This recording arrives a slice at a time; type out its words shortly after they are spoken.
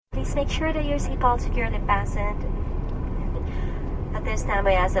please make sure that your seatbelt is securely fastened. At this time,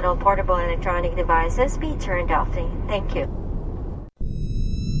 I ask that all portable electronic devices be turned off. Thank you.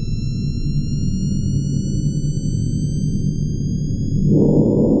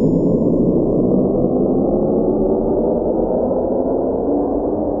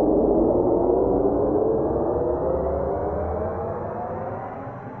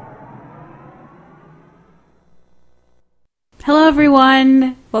 Hello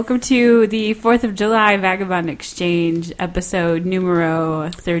everyone! Welcome to the 4th of July Vagabond Exchange, episode numero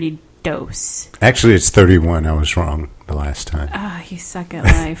 32. Actually, it's 31. I was wrong the last time. Ah, you suck at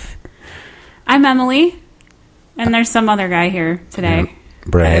life. I'm Emily, and there's some other guy here today. Yeah,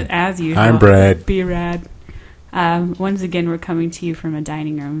 Brad. As usual. I'm Brad. Be rad. Once again, we're coming to you from a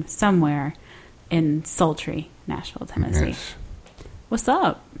dining room somewhere in sultry Nashville, Tennessee. Yes. What's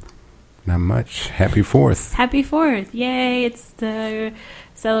up? Not much. Happy 4th. Happy 4th. Yay, it's the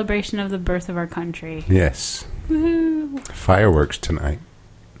celebration of the birth of our country. Yes. Woohoo. Fireworks tonight.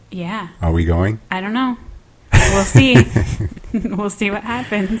 Yeah. Are we going? I don't know. We'll see. We'll see what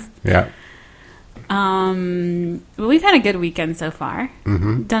happens. Yeah. Well, we've had a good weekend so far.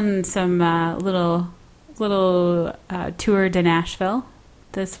 Mm-hmm. Done some little tour to Nashville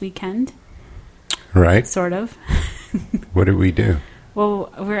this weekend. Right. Sort of. What did we do?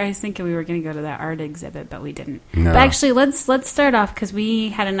 Well, I was thinking we were going to go to that art exhibit, but we didn't. No. But actually, let's start off because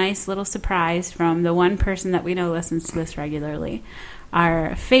we had a nice little surprise from the one person that we know listens to this regularly,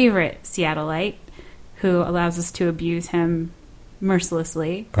 our favorite Seattleite, who allows us to abuse him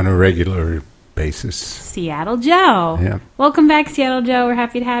mercilessly. On a regular basis. Seattle Joe. Yeah. Welcome back, Seattle Joe. We're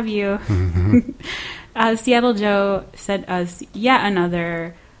happy to have you. Mm-hmm. Seattle Joe sent us yet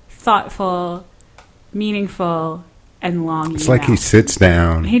another thoughtful, meaningful, and long It's email. like he sits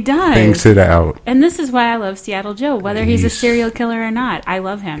down. He does. Thinks it out. And this is why I love Seattle Joe, whether he's a serial killer or not. I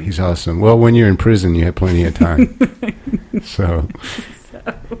love him. He's awesome. Well, when you're in prison, you have plenty of time. So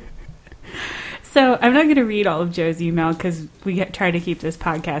I'm not going to read all of Joe's email because we try to keep this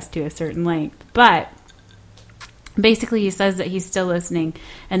podcast to a certain length. But basically, he says that he's still listening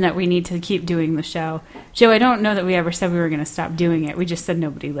and that we need to keep doing the show. Joe, I don't know that we ever said we were going to stop doing it. We just said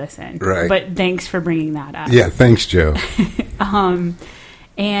nobody listened. Right. But thanks for bringing that up. yeah, thanks, Joe.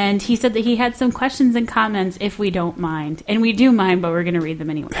 And he said that he had some questions and comments if we don't mind. And we do mind, but we're going to read them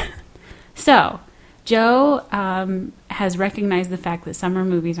anyway. So, Joe has recognized the fact that summer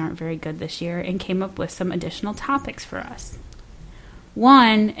movies aren't very good this year and came up with some additional topics for us.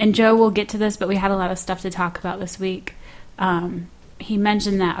 One, and Joe will get to this, but we had a lot of stuff to talk about this week. He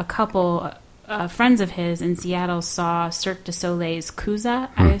mentioned that a couple friends of his in Seattle saw Cirque du Soleil's Kuza.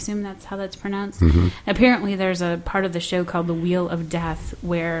 I assume that's how that's pronounced. Mm-hmm. Apparently, there's a part of the show called the Wheel of Death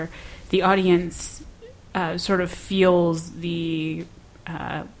where the audience sort of feels the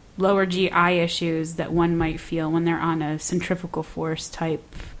lower GI issues that one might feel when they're on a centrifugal force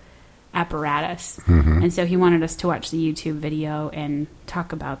type apparatus. Mm-hmm. And so he wanted us to watch the YouTube video and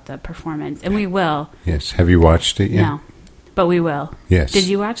talk about the performance. And we will. Yes. Have you watched it yet? No. But we will. Yes. Did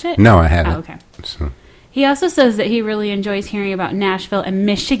you watch it? No, I haven't. Oh, okay. So. He also says that he really enjoys hearing about Nashville and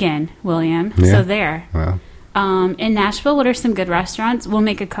Michigan, William. Yeah. So there. Well. In Nashville, what are some good restaurants? We'll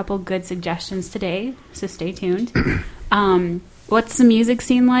make a couple good suggestions today, so stay tuned. What's the music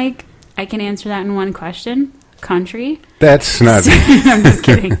scene like? I can answer that in one question. Country. That's not... I'm just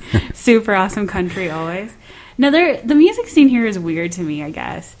kidding. Super awesome country always. No, the music scene here is weird to me, I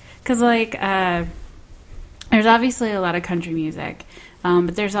guess. Because, there's obviously a lot of country music.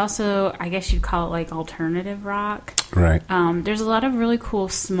 But there's also, I guess you'd call it, alternative rock. Right. There's a lot of really cool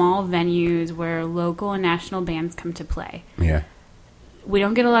small venues where local and national bands come to play. Yeah. We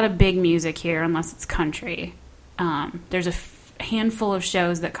don't get a lot of big music here unless it's country. There's a handful of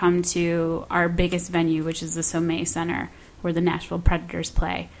shows that come to our biggest venue, which is the Sommet Center, where the Nashville Predators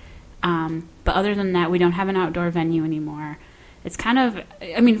play. But other than that, we don't have an outdoor venue anymore. It's kind of,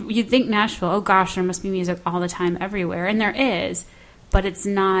 you'd think Nashville, oh gosh, there must be music all the time everywhere. And there is, but it's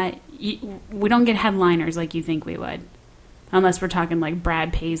not, we don't get headliners like you think we would. Unless we're talking like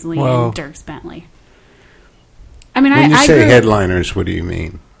Brad Paisley and Dierks Bentley. When you say headliners, what do you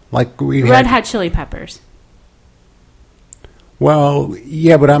mean? Like Red Hot Chili Peppers. Well,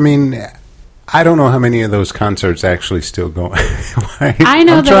 yeah, but I don't know how many of those concerts actually still go. I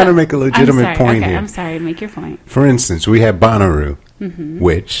know. I'm trying to make a legitimate point here. I'm sorry, make your point. For instance, we have Bonnaroo,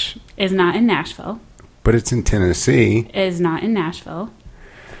 which is not in Nashville. But it's in Tennessee. Is not in Nashville.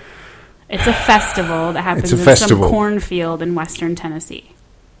 It's a festival that happens in some cornfield in western Tennessee.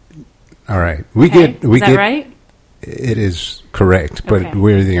 All right. Is that right? It is correct, but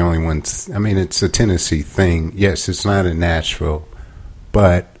we're the only ones. It's a Tennessee thing. Yes, it's not in Nashville,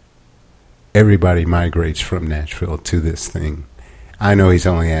 but everybody migrates from Nashville to this thing. I know he's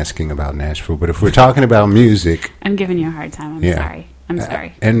only asking about Nashville, but if we're talking about music... I'm giving you a hard time. I'm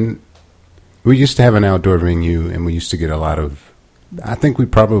sorry. And we used to have an outdoor venue, and we used to get a lot of... I think we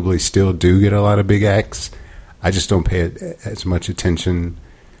probably still do get a lot of big acts. I just don't pay it as much attention.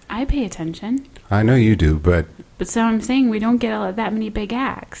 I pay attention. I know you do, but... But so I'm saying we don't get that many big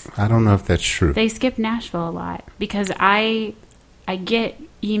acts. I don't know if that's true. They skip Nashville a lot because I get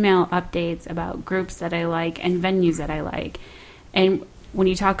email updates about groups that I like and venues that I like. And when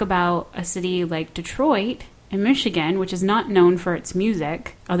you talk about a city like Detroit in Michigan, which is not known for its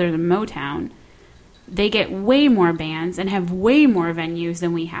music other than Motown, they get way more bands and have way more venues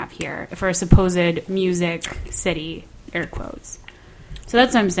than we have here for a supposed music city, air quotes. So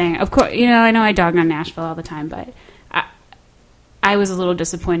that's what I'm saying. Of course, I know I dog on Nashville all the time, but I was a little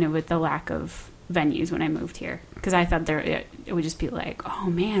disappointed with the lack of venues when I moved here because I thought it would just be like, oh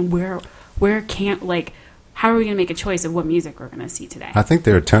man, where can't, like, how are we going to make a choice of what music we're going to see today? I think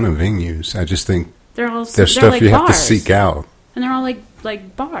there are a ton of venues. I just think there's stuff like you bars. have to seek out. And they're all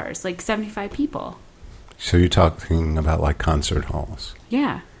like bars, like 75 people. So you're talking about like concert halls.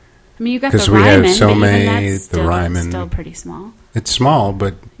 Yeah. I mean, you've got the Ryman. Ryman. Because we have so many, that's the Ryman. Still pretty small. It's small,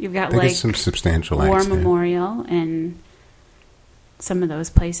 but you've got they like get some substantial War acts there. Memorial and some of those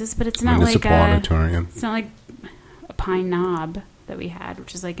places, but it's not Municipal like auditorium. It's not like a Pine Knob that we had,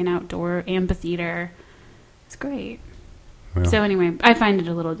 which is like an outdoor amphitheater. It's great. Well. So anyway, I find it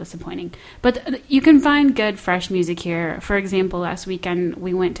a little disappointing. But you can find good, fresh music here. For example, last weekend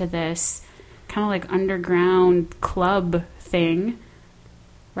we went to this kind of like underground club thing,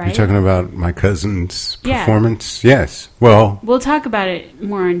 right? You're talking about my cousin's performance? Yes. Well, we'll talk about it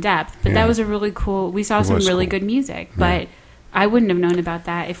more in depth, but that was a really cool... We saw some really good music, but I wouldn't have known about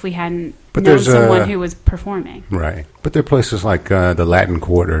that if we hadn't known someone who was performing. Right. But there are places like the Latin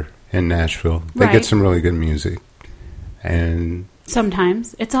Quarter in Nashville. They get some really good music. And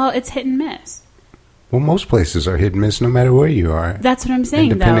sometimes. It's hit and miss. Well, most places are hit and miss no matter where you are. That's what I'm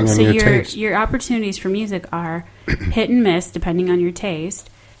saying, though. So taste. Your opportunities for music are hit and miss depending on your taste,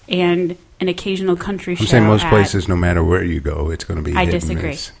 and an occasional country show. I'm saying most places, no matter where you go, it's going to be hit and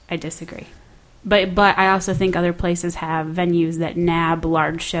miss. I disagree. But I also think other places have venues that nab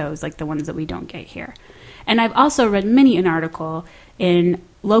large shows like the ones that we don't get here. And I've also read many an article in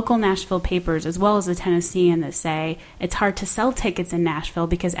local Nashville papers as well as the Tennessean that say it's hard to sell tickets in Nashville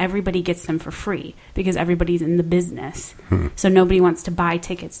because everybody gets them for free because everybody's in the business. So nobody wants to buy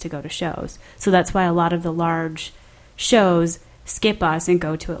tickets to go to shows. So that's why a lot of the large shows skip us and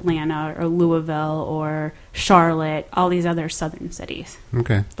go to Atlanta or Louisville or Charlotte, all these other southern cities.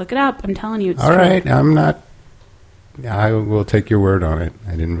 Okay. Look it up. I'm telling you it's all true. All right. I will take your word on it.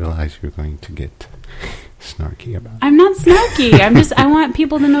 I didn't realize you were going to get snarky about it. I'm not snarky. I want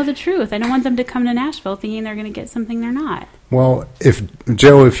people to know the truth. I don't want them to come to Nashville thinking they're going to get something they're not. Well,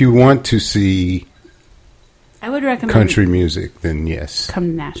 if you want to see I would recommend country music, then yes. Come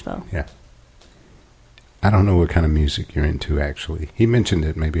to Nashville. Yeah. I don't know what kind of music you're into, actually. He mentioned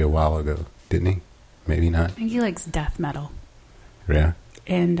it maybe a while ago, didn't he? Maybe not. I think he likes death metal. Yeah.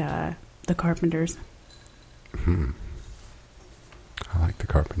 And the Carpenters. I like the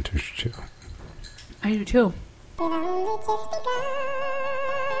Carpenters, too. I do, too.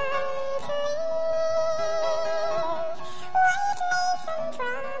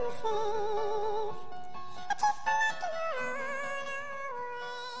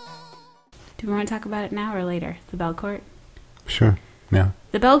 Do we want to talk about it now or later? The Bell Court? Sure, yeah.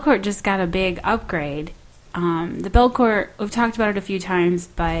 The Bell Court just got a big upgrade. The Bell Court, we've talked about it a few times,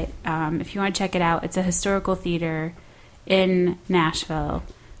 but if you want to check it out, it's a historical theater in Nashville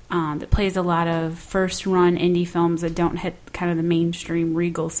that plays a lot of first-run indie films that don't hit kind of the mainstream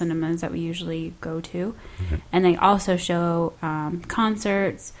Regal cinemas that we usually go to. Mm-hmm. And they also show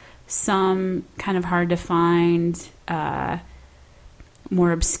concerts, some kind of hard-to-find,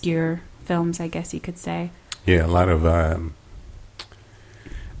 more obscure films, I guess you could say. Yeah, a lot of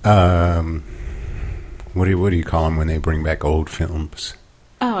what do you call them when they bring back old films?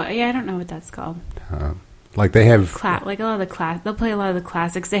 Oh, yeah, I don't know what that's called. Like they have like a lot of the they'll play a lot of the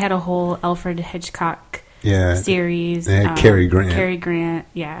classics. They had a whole Alfred Hitchcock series. They had Cary Grant. Cary Grant,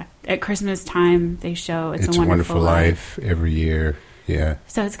 yeah. At Christmas time, they show It's a Wonderful Life every year. Yeah.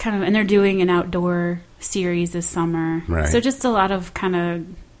 So it's kind of, and they're doing an outdoor series this summer. Right. So just a lot of kind of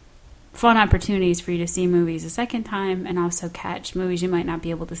fun opportunities for you to see movies a second time and also catch movies you might not be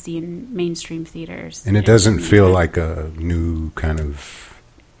able to see in mainstream theaters. And it doesn't feel like a new kind of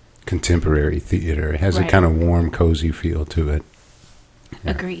contemporary theater. It has a kind of warm, cozy feel to it.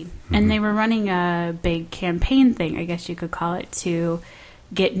 Yeah. Agreed. Mm-hmm. And they were running a big campaign thing, I guess you could call it, to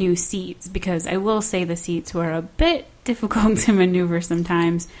get new seats, because I will say the seats were a bit difficult to maneuver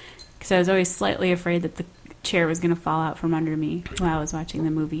sometimes, because I was always slightly afraid that the chair was going to fall out from under me while I was watching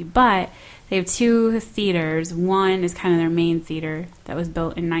the movie. But they have two theaters. One is kind of their main theater that was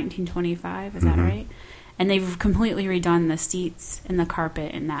built in 1925. Is that right? And they've completely redone the seats and the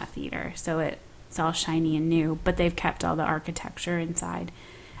carpet in that theater. So it's all shiny and new, but they've kept all the architecture inside.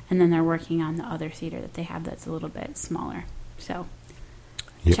 And then they're working on the other theater that they have that's a little bit smaller. So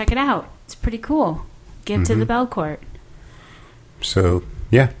check it out. It's pretty cool. Give to the Belcourt. So,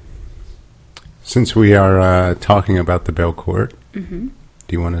 yeah. Since we are talking about the Belcourt, do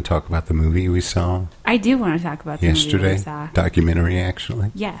you want to talk about the movie we saw? I do want to talk about the movie we saw. Documentary,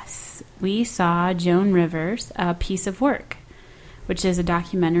 actually. Yes. We saw Joan Rivers, A Piece of Work, which is a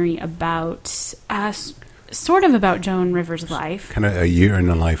documentary about, sort of about Joan Rivers' life. Kind of a year in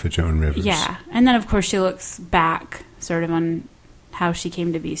the life of Joan Rivers. Yeah. And then, of course, she looks back sort of on how she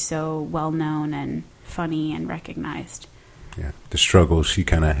came to be so well-known and funny and recognized. Yeah, the struggles she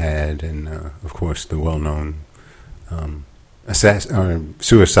kind of had, and of course the well-known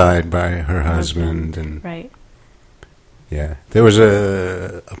suicide by her husband, and right. Yeah, there was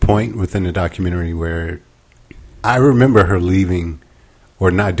a point within the documentary where I remember her leaving or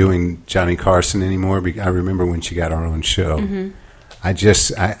not doing Johnny Carson anymore. I remember when she got her own show. I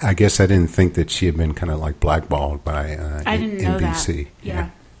guess I didn't think that she had been kind of like blackballed by I didn't know NBC. That. Yeah,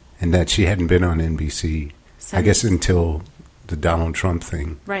 and that she hadn't been on NBC. I guess until the Donald Trump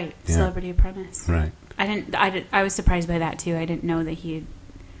thing. Right. Yeah. Celebrity Apprentice. Right. I was surprised by that too. I didn't know that he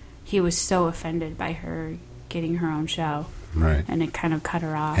was so offended by her getting her own show. Right. And it kind of cut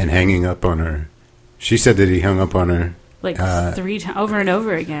her off. And hanging up on her. She said that he hung up on her like 3 times over and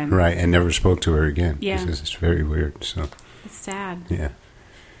over again. Right, and never spoke to her again. Yeah. Because it's very weird. So it's sad. Yeah.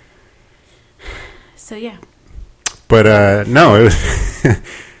 So yeah. But no, it was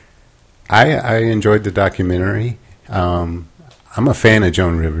I enjoyed the documentary. I'm a fan of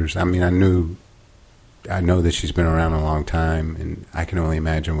Joan Rivers. I mean, I know that she's been around a long time, and I can only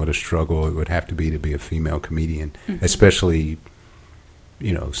imagine what a struggle it would have to be a female comedian, especially,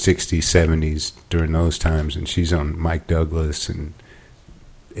 60s, 70s, during those times. And she's on Mike Douglas and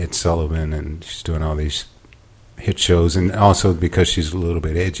Ed Sullivan, and she's doing all these hit shows, and also because she's a little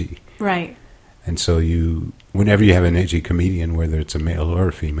bit edgy. Right. And so whenever you have an edgy comedian, whether it's a male or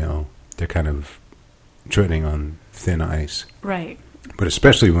a female, they're kind of treading on thin ice. Right. But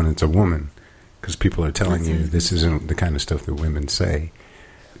especially when it's a woman, because people are telling you this isn't the kind of stuff that women say.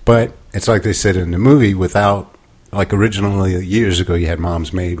 But it's like they said in the movie, originally years ago, you had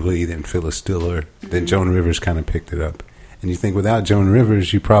Mom's Mabley, then Phyllis Diller, then Joan Rivers kind of picked it up. And you think without Joan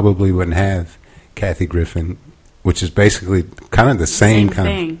Rivers, you probably wouldn't have Kathy Griffin, which is basically kind of the same kind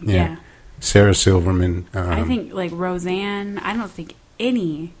thing. of... Yeah. Sarah Silverman. I think like Roseanne, I don't think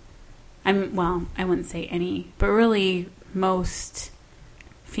any... I wouldn't say any, but really most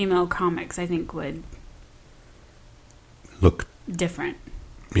female comics, I think, would look different.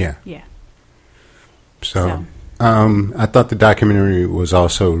 Yeah. Yeah. So. I thought the documentary was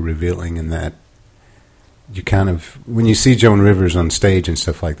also revealing in that you kind of, when you see Joan Rivers on stage and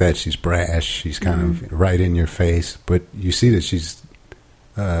stuff like that, she's brash, she's kind of right in your face, but you see that she's,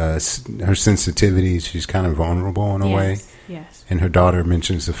 her sensitivity, she's kind of vulnerable in a way. Yes. And her daughter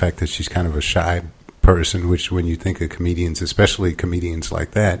mentions the fact that she's kind of a shy person, which when you think of comedians, especially comedians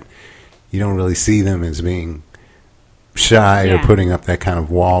like that, you don't really see them as being shy or putting up that kind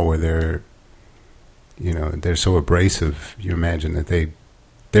of wall where they're so abrasive. You imagine that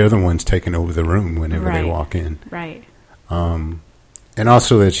they're the ones taking over the room whenever they walk in. Right. And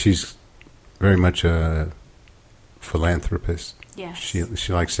also that she's very much a philanthropist. Yes.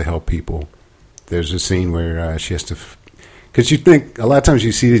 She likes to help people. There's a scene where she has to... Because you think, a lot of times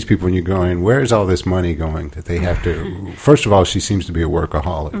you see these people and you're going, where's all this money going that they have to... First of all, she seems to be a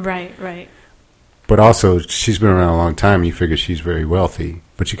workaholic. Right. But also, she's been around a long time. You figure she's very wealthy.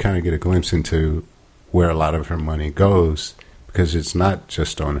 But you kind of get a glimpse into where a lot of her money goes. Because it's not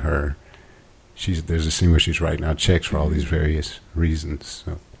just on her. There's a scene where she's writing out checks for all these various reasons.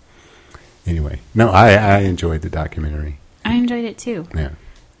 So, anyway. No, I enjoyed the documentary. I enjoyed it too. Yeah.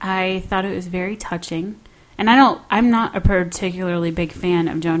 I thought it was very touching. And I'm not a particularly big fan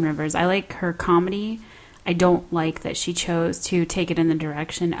of Joan Rivers. I like her comedy. I don't like that she chose to take it in the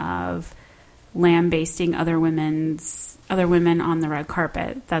direction of lambasting other women on the red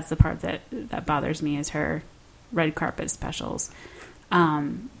carpet. That's the part that bothers me, is her red carpet specials.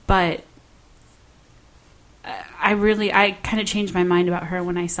 But I kind of changed my mind about her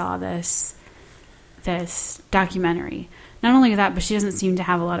when I saw this documentary. Not only that, but she doesn't seem to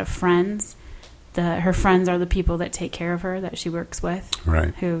have a lot of friends. her friends are the people that take care of her, that she works with,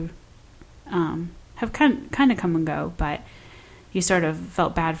 right? Who have kind of come and go, but you sort of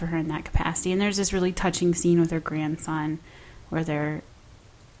felt bad for her in that capacity. And there's this really touching scene with her grandson where they're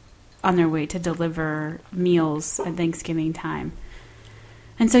on their way to deliver meals at Thanksgiving time.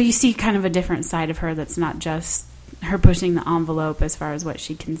 And so you see kind of a different side of her that's not just her pushing the envelope as far as what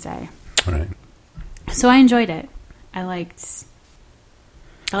she can say. Right. So I enjoyed it. I liked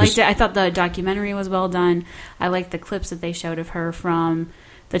it. I thought the documentary was well done. I liked the clips that they showed of her from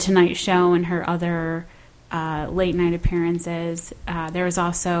The Tonight Show and her other late night appearances. There was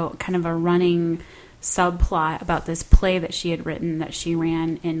also kind of a running subplot about this play that she had written that she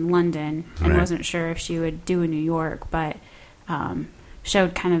ran in London and wasn't sure if she would do in New York, but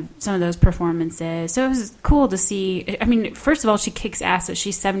showed kind of some of those performances. So it was cool to see. I mean, first of all, she kicks ass that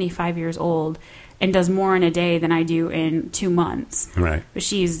she's 75 years old and does more in a day than I do in 2 months. Right. But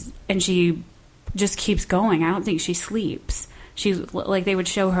she just keeps going. I don't think she sleeps. She's like, they would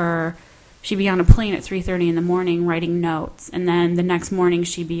show her, she'd be on a plane at 3:30 in the morning writing notes, and then the next morning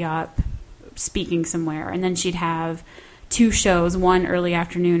she'd be up speaking somewhere, and then she'd have 2 shows, one early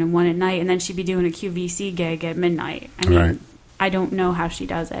afternoon and one at night, and then she'd be doing a QVC gig at midnight. I mean, I don't know how she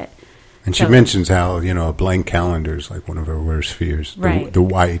does it. And she mentions how, a blank calendar is like one of her worst fears. Right. The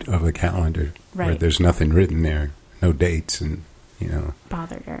white of a calendar. Right. Where there's nothing written there, no dates, and,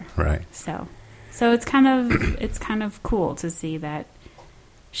 bothered her. Right. So it's kind of cool to see that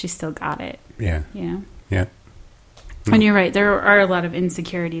she still got it. Yeah. Yeah. Mm. And you're right. There are a lot of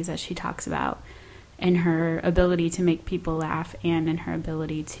insecurities that she talks about in her ability to make people laugh and in her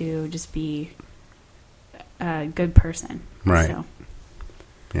ability to just be a good person. Right. So.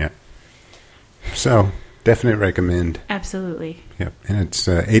 Yeah. So, definite recommend. Absolutely. Yep. And it's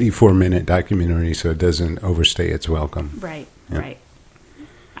an 84-minute documentary, so it doesn't overstay its welcome. Right. Yep. Right.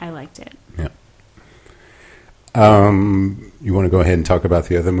 I liked it. Yeah. You want to go ahead and talk about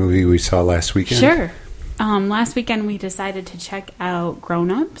the other movie we saw last weekend? Sure. Last weekend we decided to check out Grown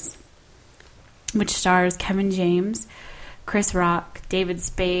Ups, which stars Kevin James, Chris Rock, David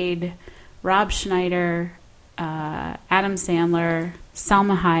Spade, Rob Schneider, Adam Sandler,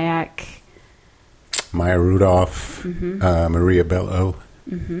 Salma Hayek, Maya Rudolph, Maria Bello.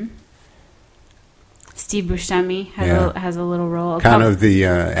 Mm-hmm. Steve Buscemi has a little role. Kind of the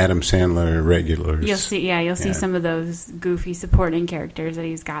Adam Sandler regulars. You'll see some of those goofy supporting characters that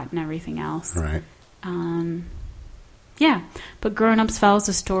he's got and everything else. Right. But Grown Ups follows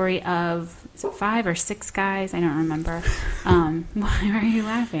the story of, is it 5 or 6 guys? I don't remember. Why are you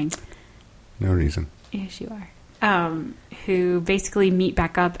laughing? No reason. Yes, you are. Who basically meet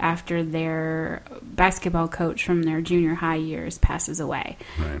back up after their basketball coach from their junior high years passes away.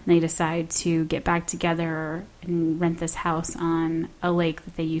 Right. And they decide to get back together and rent this house on a lake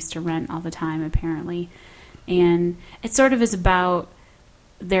that they used to rent all the time, apparently. And it sort of is about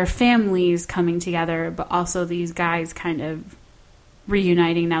their families coming together, but also these guys kind of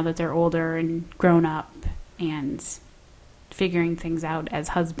reuniting now that they're older and grown up and figuring things out as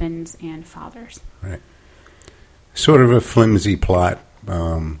husbands and fathers. Right. Sort of a flimsy plot,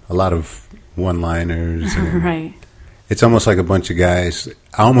 a lot of one-liners. Right. It's almost like a bunch of guys.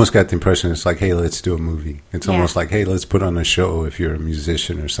 I almost got the impression it's like, hey, let's do a movie. It's almost like, hey, let's put on a show if you're a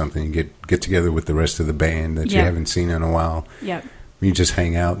musician or something. You get together with the rest of the band that you haven't seen in a while. Yep. You just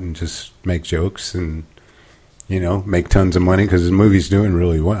hang out and just make jokes and, make tons of money because the movie's doing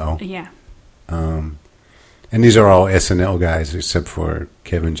really well. Yeah. And these are all SNL guys except for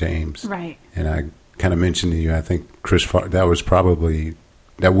Kevin James. Right. And I kind of mentioned to you, I think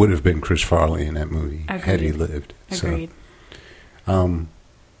that would have been Chris Farley in that movie had he lived. Agreed. So,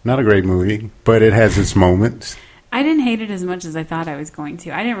 not a great movie, but it has its moments. I didn't hate it as much as I thought I was going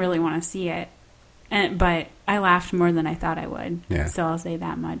to. I didn't really want to see it, but I laughed more than I thought I would. Yeah. So I'll say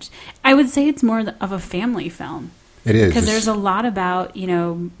that much. I would say it's more of a family film. It is. Because there's a lot about,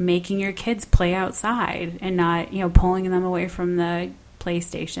 making your kids play outside and not, pulling them away from the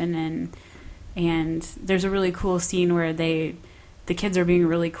PlayStation. And there's a really cool scene where the kids are being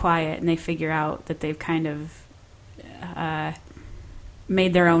really quiet and they figure out that they've kind of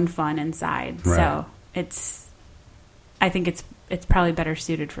made their own fun inside. Right. So I think it's probably better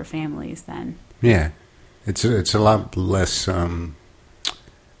suited for families than. Yeah. It's a lot less,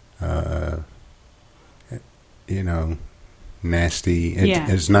 nasty.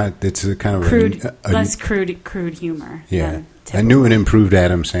 It's not. It's a kind of crude, less crude humor. Yeah, a new and improved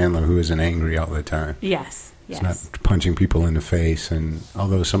Adam Sandler who isn't angry all the time. Yes, He's not punching people in the face. And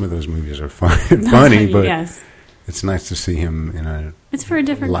although some of those movies are funny, but it's nice to see him in a. It's for a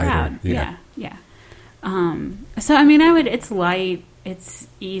different lighter crowd. Yeah. So I mean, it's light. It's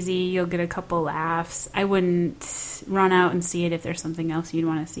easy. You'll get a couple laughs. I wouldn't run out and see it if there's something else you'd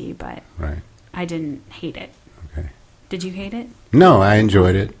want to see, but I didn't hate it. Okay. Did you hate it? No, I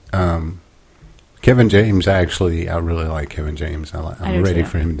enjoyed it. Kevin James, I really like Kevin James. I'm ready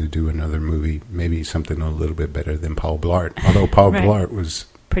for him to do another movie, maybe something a little bit better than Paul Blart, although Paul Blart was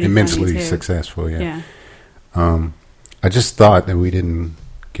pretty immensely successful. Yeah. I just thought that we didn't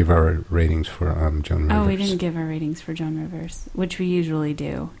give our ratings for Joan Rivers. Oh, we didn't give our ratings for Joan Rivers, which we usually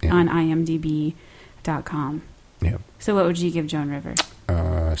do on imdb.com. Yep. So what would you give Joan Rivers?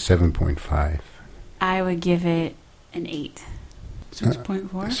 7.5. I would give it an 8. 6.4?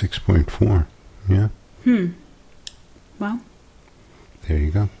 6.4, yeah. Well. There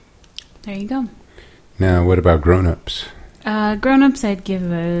you go. There you go. Now, what about grown-ups? Grown-ups, I'd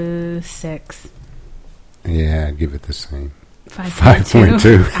give a 6. Yeah, I'd give it the same.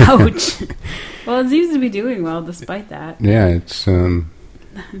 5.2. Ouch. Well, it seems to be doing well despite that. Yeah, it's...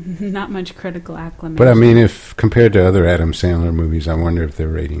 not much critical acclamation. But, I mean, if compared to other Adam Sandler movies, I wonder if their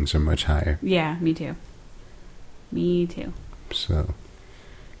ratings are much higher. Yeah, me too. Me too.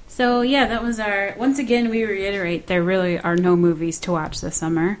 So, yeah, that was our... Once again, we reiterate, there really are no movies to watch this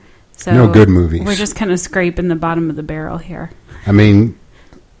summer. So no good movies. We're just kind of scraping the bottom of the barrel here. I mean...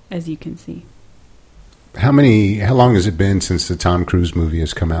 As you can see. How long has it been since the Tom Cruise movie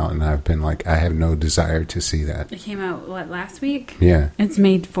has come out and I've been like, I have no desire to see that? It came out, last week? Yeah. It's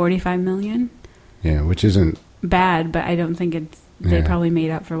made $45 million. Yeah, which isn't... bad, but I don't think they probably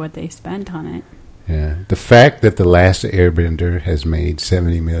made up for what they spent on it. Yeah. The fact that The Last Airbender has made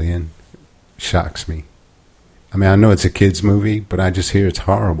 $70 million shocks me. I mean, I know it's a kid's movie, but I just hear it's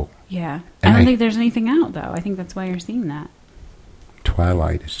horrible. Yeah. I don't think there's anything out, though. I think that's why you're seeing that.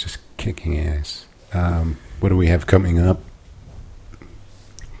 Twilight is just kicking ass. What do we have coming up?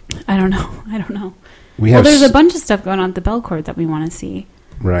 I don't know. There's a bunch of stuff going on at the Belcourt that we want to see.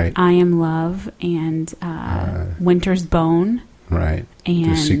 Right. I Am Love and Winter's Bone. Right.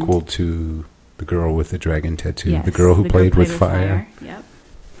 And the sequel to The Girl with the Dragon Tattoo. Yes, The Girl Who Played with Fire. Yep.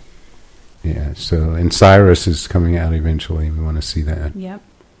 Yeah, and Cyrus is coming out eventually. We want to see that. Yep.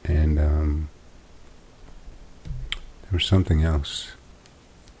 And there was something else.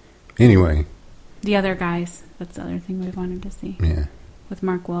 Anyway. The Other Guys. That's the other thing we wanted to see. Yeah. With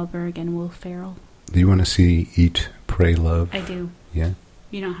Mark Wahlberg and Will Ferrell. Do you want to see Eat, Pray, Love? I do. Yeah?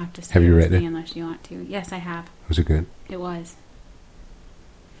 You don't have to see it with me unless you want to. Yes, I have. Was it good? It was.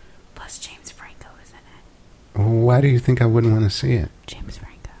 Plus James Franco is in it. Why do you think I wouldn't want to see it? James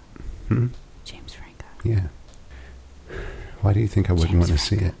Franco. James Franco. Yeah. Why do you think I wouldn't want to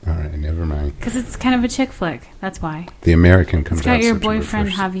see it? All right, never mind. Because it's kind of a chick flick. That's why. The American comes out. It's got your boyfriend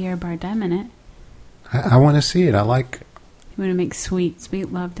Javier Bardem in it. I want to see it. I like... You want to make sweet,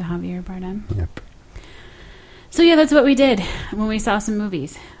 sweet love to Javier Bardem? Yep. So, yeah, that's what we did when we saw some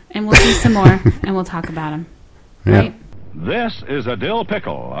movies. And we'll see some more, and we'll talk about them. Yep. Right? This is a dill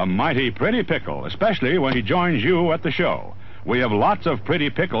pickle, a mighty pretty pickle, especially when he joins you at the show. We have lots of pretty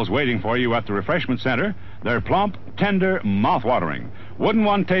pickles waiting for you at the refreshment center. They're plump, tender, mouth-watering. Wouldn't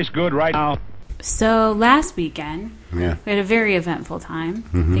one taste good right now? So last weekend, we had a very eventful time.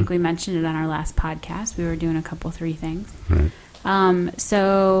 I think we mentioned it on our last podcast. We were doing 3 things. Right.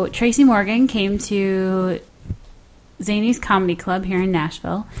 So Tracy Morgan came to Zany's Comedy Club here in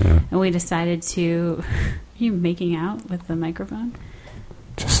Nashville, and we decided to... Are you making out with the microphone?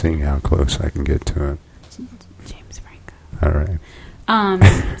 Just seeing how close I can get to it. James Franco. All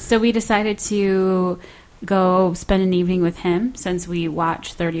right. So we decided to go spend an evening with him since we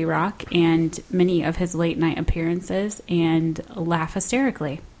watched 30 Rock and many of his late night appearances and laugh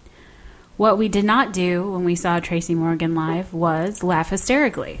hysterically. What we did not do when we saw Tracy Morgan live was laugh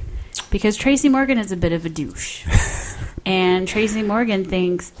hysterically, because Tracy Morgan is a bit of a douche. And Tracy Morgan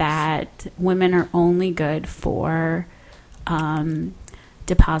thinks that women are only good for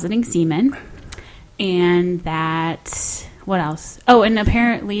depositing semen, and that... What else? Oh, and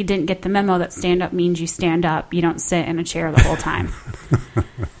apparently didn't get the memo that stand up means you stand up. You don't sit in a chair the whole time.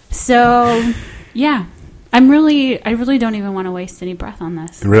 So, yeah. I really don't even want to waste any breath on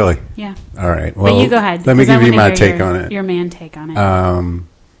this. Really? Yeah. All right. Well, but you go ahead. Let me give you my take on it. Your man take on it.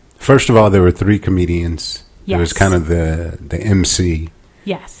 First of all, there were 3 comedians. Yes. It was kind of the MC.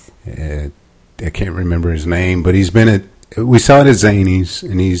 Yes. I can't remember his name, but he's been at... We saw it at Zany's,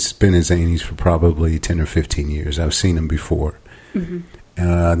 and he's been at Zany's for probably 10 or 15 years. I've seen him before. Mm-hmm.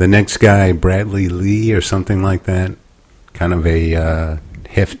 The next guy, Bradley Lee or something like that, kind of a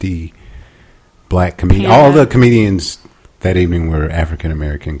hefty black comedian. All the comedians that evening were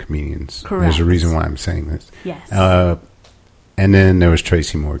African-American comedians. Correct. There's a reason why I'm saying this. Yes. And then there was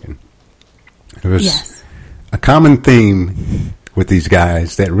Tracy Morgan. It was a common theme with these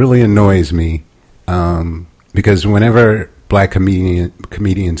guys that really annoys me, because whenever black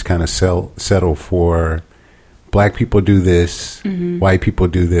comedians kind of settle for black people do this, white people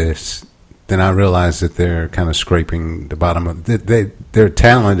do this, then I realize that they're kind of scraping the bottom of their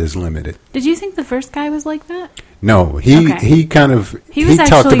talent is limited. Did you think the first guy was like that? No, he was talked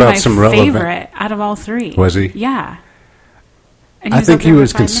actually about my some favorite out of all three. Was he? Yeah. And I think he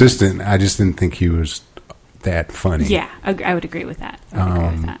was 5 consistent. minutes. I just didn't think he was that funny. Yeah, I would agree with that.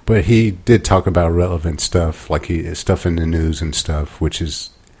 But he did talk about relevant stuff, like stuff in the news and stuff, which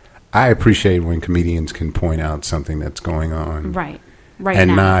is, I appreciate when comedians can point out something that's going on, right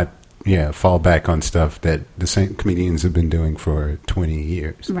and now. not fall back on stuff that the same comedians have been doing for 20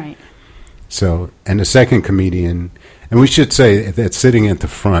 years. Right. So, and the second comedian, and we should say that sitting at the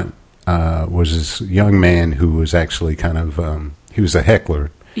front was this young man who was actually kind of he was a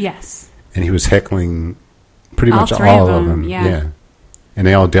heckler. Yes. And he was heckling pretty much three all of of them. yeah. And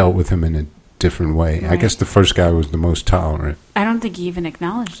they all dealt with him in a different way. Right. I guess the first guy was the most tolerant. I don't think he even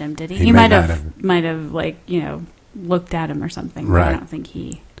acknowledged him, did he? He He may might not have like, looked at him or something. Right. But I don't think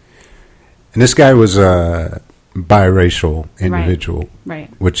he... And this guy was a biracial individual. Right.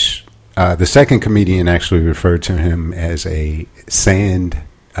 Which the second comedian actually referred to him as a sand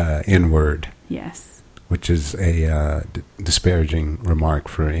N-word. Yes. Which is a disparaging remark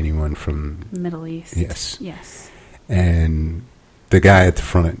for anyone from Middle East. Yes. And the guy at the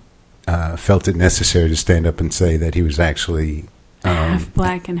front felt it necessary to stand up and say that he was actually half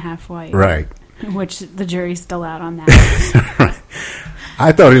black and half white. Right. Which the jury's still out on that. Right.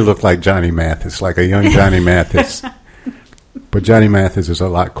 I thought he looked like Johnny Mathis, like a young Johnny Mathis. But Johnny Mathis is a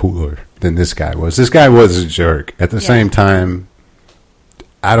lot cooler than this guy was. This guy was a jerk. At the same time,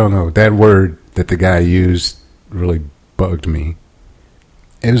 I don't know, that word that the guy used really bugged me.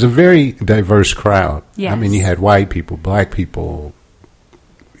 It was a very diverse crowd. Yes. I mean, you had white people, black people,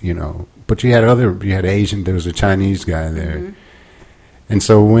 but you had Asian, there was a Chinese guy there. Mm-hmm. And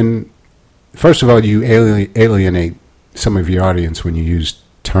so first of all, you alienate some of your audience when you use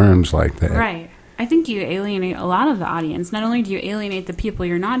terms like that. Right. I think you alienate a lot of the audience. Not only do you alienate the people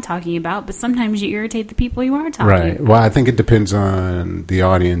you're not talking about, but sometimes you irritate the people you are talking Right. about. Well, I think it depends on the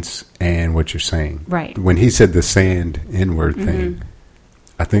audience and what you're saying. Right. When he said the sand N-word thing,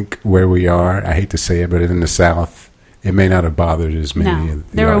 I think where we are, I hate to say it, but in the South, it may not have bothered as many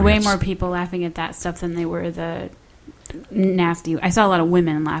of the there were audience. way more people laughing at that stuff than they were the nasty. I saw a lot of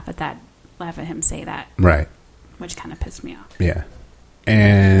women laugh at him say that. Right. Which kind of pissed me off. Yeah.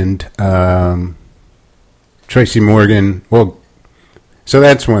 And Tracy Morgan, well, so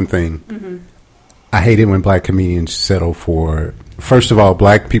that's one thing. Mm-hmm. I hate it when black comedians settle for, first of all,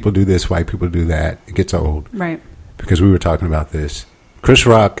 black people do this, white people do that. It gets old. Right. Because we were talking about this. Chris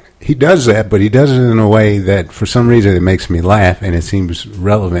Rock, he does that, but he does it in a way that for some reason it makes me laugh and it seems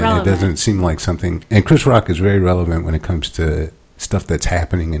relevant. It doesn't seem like something. And Chris Rock is very relevant when it comes to stuff that's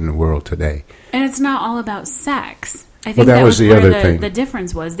happening in the world today. And it's not all about sex. I think that was the where other thing. The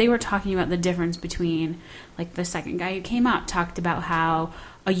difference was they were talking about the difference between, like, the second guy who came up talked about how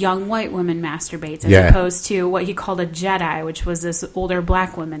a young white woman masturbates as opposed to what he called a Jedi, which was this older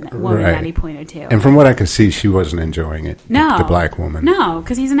black woman that he pointed to. And from what I could see, she wasn't enjoying it. No. The black woman. No,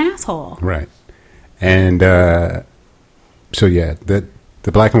 because he's an asshole. Right. And so, yeah, the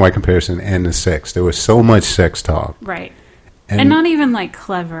black and white comparison and the sex. There was so much sex talk. Right. And not even, like,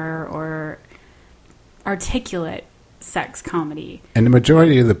 clever or articulate sex comedy. And the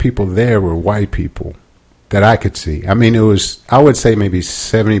majority of the people there were white people that I could see. I mean, I would say maybe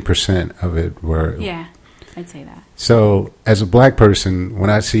 70% of it were. Yeah, I'd say that. So as a black person, when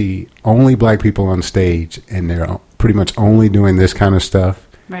I see only black people on stage and they're pretty much only doing this kind of stuff,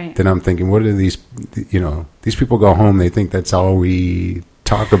 right, then I'm thinking, what are these people go home, they think that's all we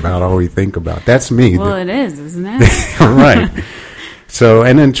talk about, all we think about. That's me. Well, it is, isn't it? Right. So,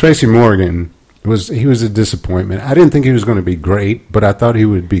 and then Tracy Morgan, he was a disappointment. I didn't think he was going to be great, but I thought he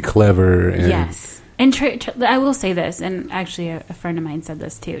would be clever. And yes. And I will say this, and actually a friend of mine said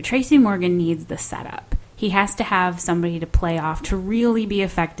this too. Tracy Morgan needs the setup. He has to have somebody to play off to really be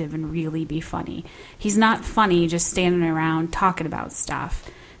effective and really be funny. He's not funny just standing around talking about stuff.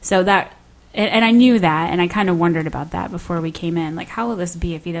 So that, and I knew that, and I kind of wondered about that before we came in. Like, how will this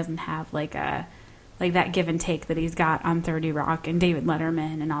be if he doesn't have like that give and take that he's got on 30 Rock and David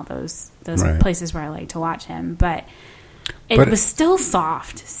Letterman and all those right. places where I like to watch him. But it was still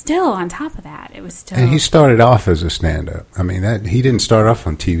soft. Still on top of that, it was still. And he started off as a stand-up. I mean, he didn't start off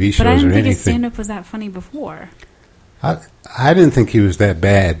on TV shows or anything. But I didn't think his stand-up was that funny before. I didn't think he was that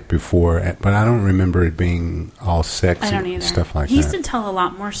bad before, but I don't remember it being all sex and stuff like that. He used to tell a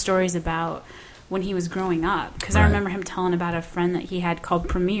lot more stories about when he was growing up. Because I Right. remember him telling about a friend that he had called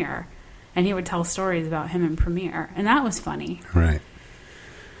Premiere, and he would tell stories about him and Premiere, and that was funny. Right.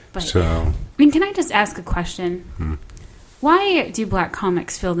 But, So, I mean, can I just ask a question? Why do black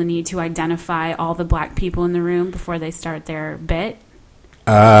comics feel the need to identify all the black people in the room before they start their bit?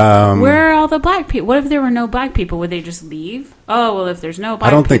 Where are all the black people? What if there were no black people? Would they just leave? Oh, well, if there's no black people,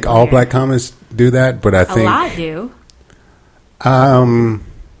 I don't think all here. black comics do that, but I A think lot do.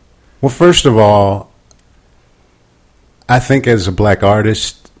 Well, first of all, I think as a black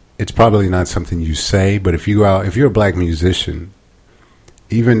artist, it's probably not something you say, but if you go out, if you're a black musician,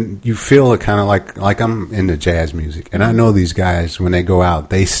 even you feel it kind of like I'm into jazz music, and I know these guys when they go out,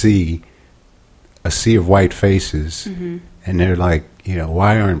 they see a sea of white faces, and they're like, you know,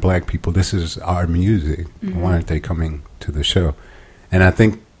 why aren't black people? This is our music. Why aren't they coming to the show? And I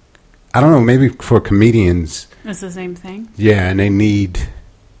think, I don't know, maybe for comedians, It's the same thing. yeah, and they need.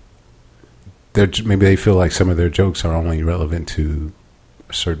 Maybe they feel like some of their jokes are only relevant to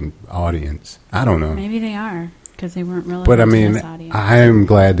a certain audience. I don't know. Maybe they are, because they weren't relevant But I to mean, this audience. I'm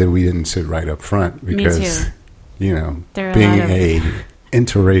glad that we didn't sit right up front because, Me too. you know, There are a being lot of- a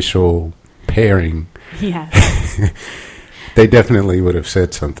interracial pairing, Yes. they definitely would have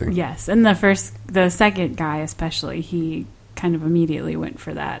said something. Yes. And the second guy especially, he kind of immediately went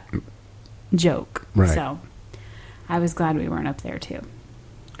for that joke. Right. So I was glad we weren't up there too.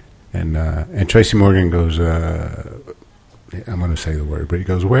 And Tracy Morgan goes, I'm going to say the word, but he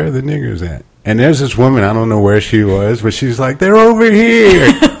goes, where are the niggers at? And there's this woman, I don't know where she was, but she's like, they're over here.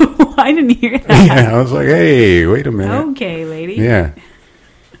 I didn't hear that. Yeah, I was like, hey, wait a minute. Okay, lady. Yeah.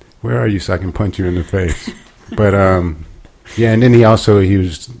 Where are you so I can punch you in the face? But, yeah, and then he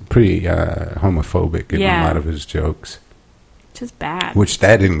was pretty homophobic in a lot of his jokes. Just bad. Which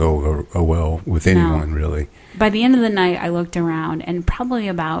that didn't go well with anyone, really. By the end of the night, I looked around, and probably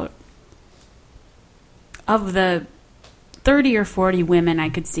about, of the 30 or 40 women I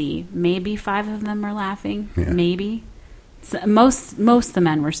could see, maybe 5 of them were laughing. Yeah. Maybe. So most of the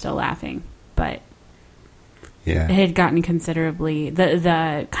men were still laughing, but Yeah. it had gotten considerably,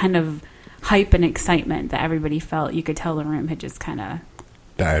 the kind of hype and excitement that everybody felt, you could tell the room had just kind of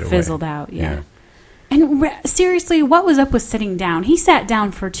Died fizzled away. out. Yeah. And seriously, what was up with sitting down? He sat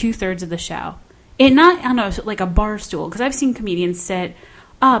down for 2/3 of the show. And not on a bar stool, because I've seen comedians sit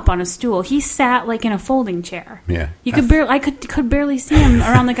up on a stool. He sat like in a folding chair. Yeah. You could I could barely see him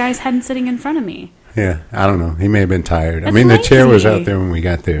around the guy's head sitting in front of me. Yeah, I don't know. He may have been tired. I That's mean, the chair was lazy. out there when we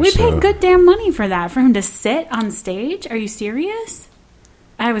got there. We so. paid good damn money for that, for him to sit on stage. Are you serious?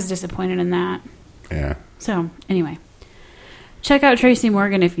 I was disappointed in that. Yeah. So, anyway. Check out Tracy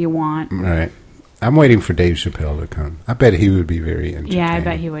Morgan if you want. Right. I'm waiting for Dave Chappelle to come. I bet he would be very entertaining. Yeah, I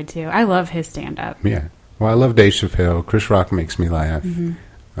bet he would too. I love his stand-up. Yeah. Well, I love Dave Chappelle. Chris Rock makes me laugh.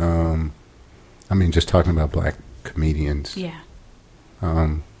 Mm-hmm. I mean, just talking about black comedians. Yeah.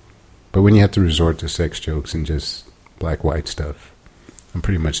 But when you have to resort to sex jokes and just black-white stuff, I'm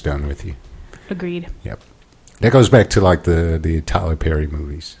pretty much done with you. Agreed. Yep. That goes back to like the Tyler Perry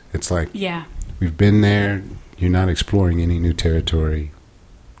movies. It's like, Yeah. we've been there. You're not exploring any new territory.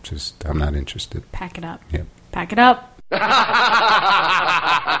 Just, I'm not interested. Pack it up. Yep. Pack it up.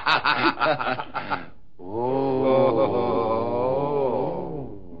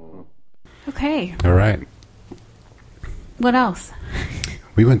 Okay. All right. What else?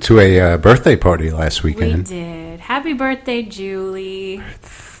 We went to a birthday party last We weekend. did. Happy birthday, Julie.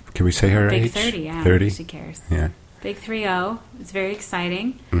 Can we say her Big age? 30, yeah. 30? She cares. Yeah. Big 3-0. It's very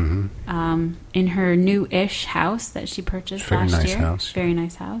exciting. Mm-hmm. In her new-ish house that she purchased Very last nice year. house. Very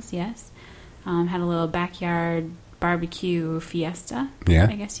nice house, yes. Had a little backyard barbecue fiesta, Yeah.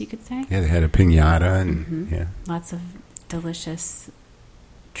 I guess you could say. Yeah, they had a piñata and, yeah. Lots of delicious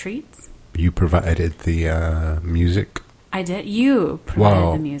treats. You provided the music. I did. You provided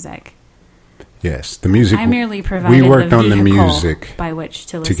Wow. the music. Yes, the music. I merely provided We worked the on the vehicle music by which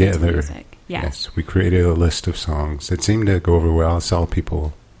to listen together. to music. Yeah. Yes, we created a list of songs. It seemed to go over well. I saw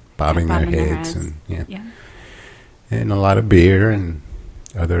people bobbing their heads and Yeah. and a lot of beer and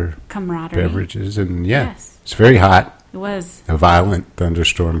other Camaraderie. beverages and yeah, Yes. it's very hot. It was. A violent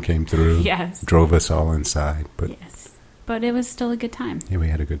thunderstorm came through. Yes. Drove us all inside, but Yes. But it was still a good time. yeah, we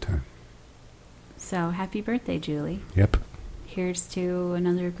had a good time. So happy birthday, Julie. Yep. Here's to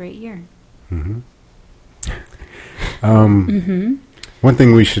another great year. Mm-hmm. One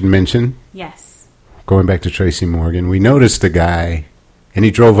thing we should mention, Yes. going back to Tracy Morgan, we noticed a guy, and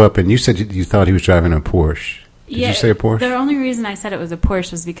he drove up, and you said you thought he was driving a Porsche. Did you say a Porsche? The only reason I said it was a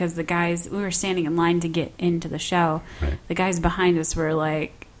Porsche was because the guys, we were standing in line to get into the show. Right. The guys behind us were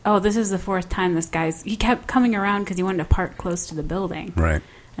like, oh, this is the fourth time he kept coming around because he wanted to park close to the building. Right.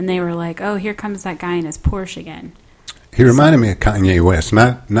 and they were like, "Oh, here comes that guy in his Porsche again." He reminded me of Kanye West.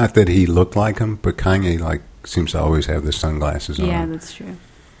 Not that he looked like him, but Kanye seems to always have the sunglasses on. Yeah, that's true.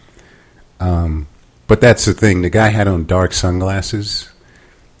 But that's the thing. The guy had on dark sunglasses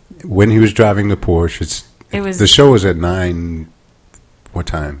when he was driving the Porsche. The show was at 9. What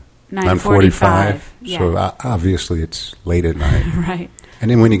time? 9:45. Yeah. So obviously it's late at night. Right.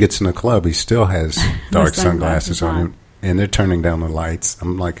 And then when he gets in the club, he still has dark sunglasses on him. And they're turning down the lights.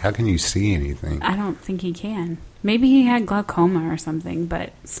 I'm like, how can you see anything? I don't think he can. Maybe he had glaucoma or something,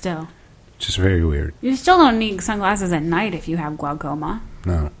 but still. Just very weird. You still don't need sunglasses at night if you have glaucoma.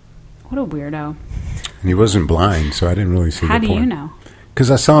 No. What a weirdo. And he wasn't blind, so I didn't really see the point. How do you know? Because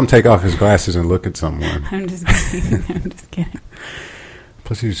I saw him take off his glasses and look at someone. I'm just kidding. I'm just kidding.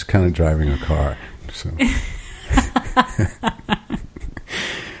 Plus, he was kind of driving a car, so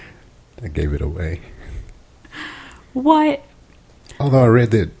I gave it away. What? Although I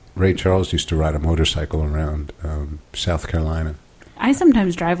read that Ray Charles used to ride a motorcycle around South Carolina. I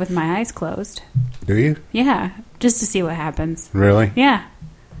sometimes drive with my eyes closed. Do you? Yeah, just to see what happens. Really? Yeah.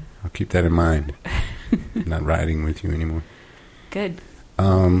 I'll keep that in mind. I'm not riding with you anymore. Good.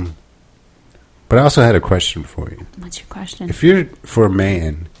 But I also had a question for you. What's your question? If you're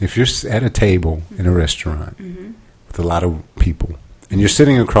at a table in a restaurant with a lot of people, and you're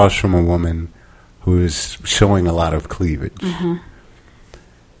sitting across from a woman who is showing a lot of cleavage,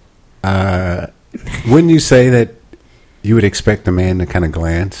 wouldn't you say that you would expect a man to kind of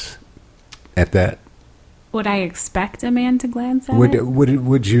glance at that? Would I expect a man to glance at it?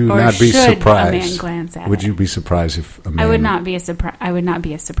 Would you not be surprised? A man glance at would you be surprised if a man? I would not be surprised. I would not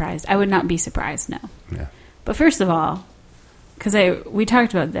be surprised. No. Yeah. But first of all, because we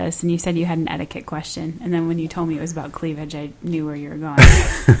talked about this, and you said you had an etiquette question, and then when you told me it was about cleavage, I knew where you were going.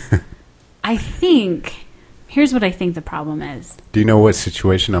 Here's what I think the problem is. Do you know what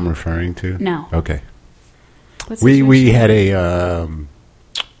situation I'm referring to? No. Okay. We had a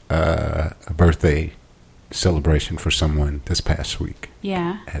birthday celebration for someone this past week.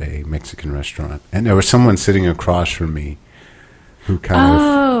 Yeah. At a Mexican restaurant. And there was someone sitting across from me who kind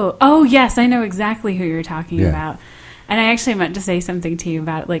of... Oh, yes, I know exactly who you're talking about. And I actually meant to say something to you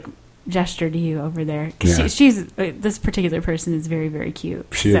about, gesture to you over there. Because she's this particular person is very, very cute.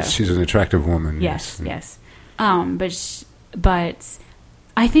 She's an attractive woman. Yes. But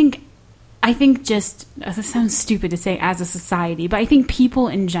I think just, this sounds stupid to say as a society, but I think people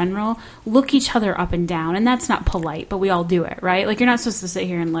in general look each other up and down, and that's not polite, but we all do it, right? You're not supposed to sit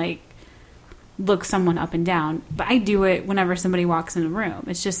here and, look someone up and down, but I do it whenever somebody walks in the room.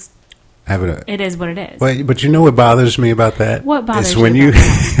 It's just, it is what it is. But you know what bothers me about that? What bothers you? When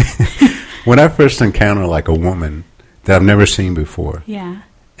when I first encounter, a woman that I've never seen before. Yeah.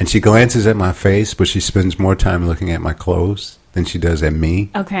 And she glances at my face, but she spends more time looking at my clothes than she does at me.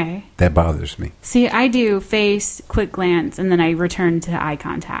 Okay. That bothers me. See, I do face, quick glance, and then I return to eye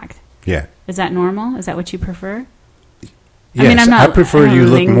contact. Yeah. Is that normal? Is that what you prefer? Yes, I prefer you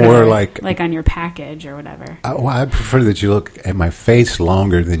look more like on your package or whatever. I prefer that you look at my face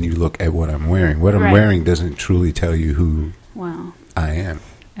longer than you look at what I'm wearing. What I'm wearing doesn't truly tell you who I am.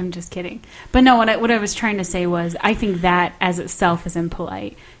 I'm just kidding. But no, what I was trying to say was I think that as itself is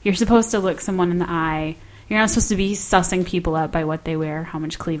impolite. You're supposed to look someone in the eye. You're not supposed to be sussing people up by what they wear, how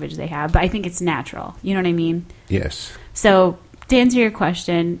much cleavage they have. But I think it's natural. You know what I mean? Yes. So to answer your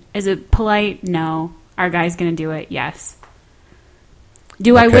question, is it polite? No. Are guys going to do it? Yes.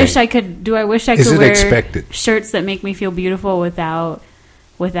 Do I wish I could wear shirts that make me feel beautiful without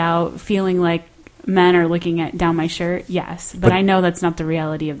feeling like men are looking down my shirt? Yes. But I know that's not the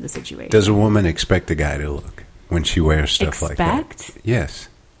reality of the situation. Does a woman expect a guy to look when she wears stuff like that? Expect? Yes.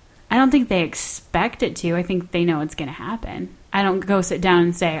 I don't think they expect it to. I think they know it's going to happen. I don't go sit down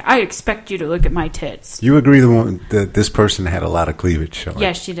and say, I expect you to look at my tits. You agree that this person had a lot of cleavage showing?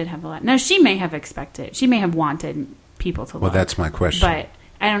 Yes, she did have a lot. Now, she may have expected. She may have wanted people to look. Well, that's my question. But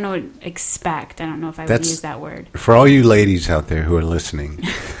I don't know what expect. I don't know if I would use that word. For all you ladies out there who are listening,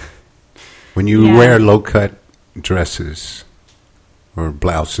 when you wear low-cut dresses or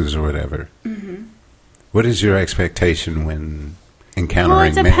blouses or whatever, what is your expectation when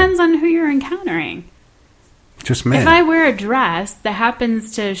encountering men? Well, it depends on who you're encountering. Just men. If I wear a dress that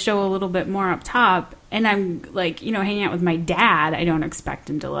happens to show a little bit more up top, and I'm hanging out with my dad, I don't expect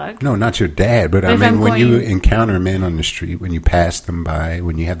him to look. No, not your dad, but I mean when you encounter men on the street, when you pass them by,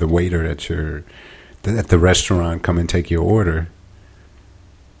 when you have the waiter at the restaurant come and take your order.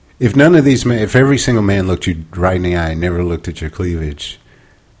 If none of these men, if every single man looked you right in the eye and never looked at your cleavage,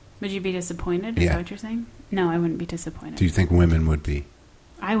 would you be disappointed? Is that what you're saying? No, I wouldn't be disappointed. Do you think women would be?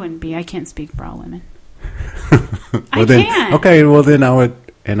 I wouldn't be. I can't speak for all women. Well, I can't. Okay, well then I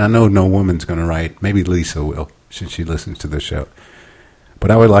and I know no woman's going to write. Maybe Lisa will, since she listens to the show.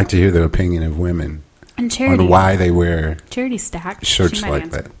 But I would like to hear the opinion of women and Charity, on why they wear Charity's stacked. shirts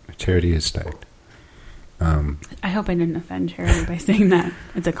like that. Charity is stacked. I hope I didn't offend Charity by saying that.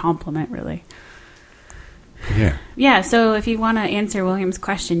 It's a compliment, really. Yeah. Yeah, so if you want to answer William's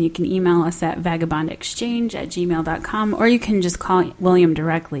question, you can email us at vagabondexchange@gmail.com, or you can just call William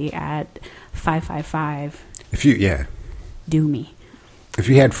directly at 555. Do me. If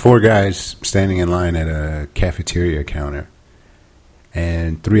you had 4 guys standing in line at a cafeteria counter,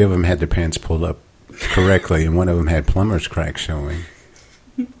 and 3 of them had their pants pulled up correctly, and one of them had plumber's crack showing,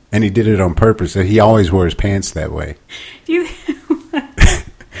 and he did it on purpose, he always wears pants that way.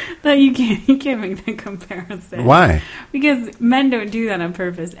 No, you can't make that comparison. Why? Because men don't do that on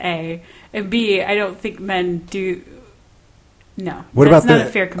purpose, A. And B, I don't think men do. No. That's not a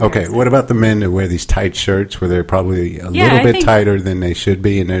fair comparison. Okay, what about the men that wear these tight shirts where they're probably a little bit tighter than they should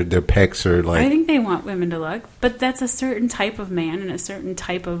be, and their pecs are like... I think they want women to look, but that's a certain type of man and a certain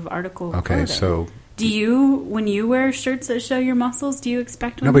type of article of clothing. So... Do you, when you wear shirts that show your muscles, do you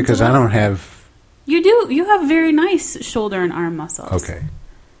expect women to look? No, because I don't have... You do. You have very nice shoulder and arm muscles. Okay.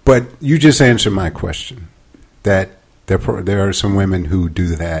 But you just answered my question, that there are some women who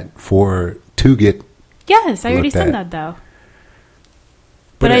do that to get... Yes, I already said that, though.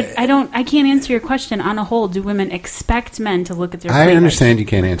 But I can't answer your question. On a whole, do women expect men to look at their cleavage? I understand you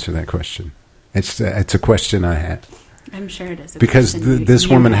can't answer that question. It's a question I had. I'm sure it is. Because this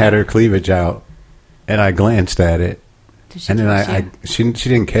woman had her cleavage out, and I glanced at it, and then she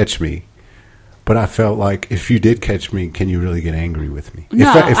didn't catch me. But I felt like if you did catch me, can you really get angry with me?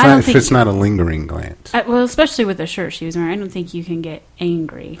 No, if it's not a lingering glance. Well, especially with the shirt she was wearing, I don't think you can get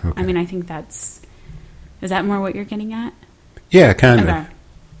angry. Okay. I mean, I think is that more what you're getting at? Yeah, kind of. Okay.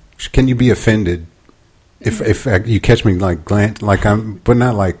 Can you be offended if you catch me like glance, but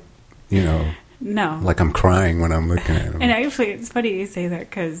not like, no, like I'm crying when I'm looking at him. And actually, it's funny you say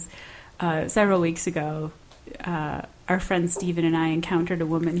that because several weeks ago, our friend Steven and I encountered a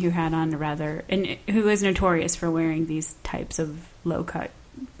woman who had on who is notorious for wearing these types of low-cut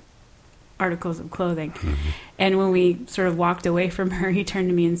articles of clothing. Mm-hmm. And when we sort of walked away from her, he turned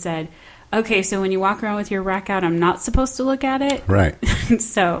to me and said, "Okay, so when you walk around with your rack out, I'm not supposed to look at it?" Right.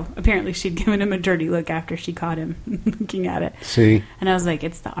 So apparently she'd given him a dirty look after she caught him looking at it. See? And I was like,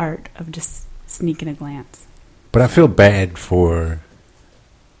 it's the art of just sneaking a glance. But I feel bad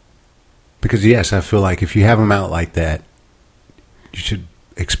because, yes, I feel like if you have them out like that, you should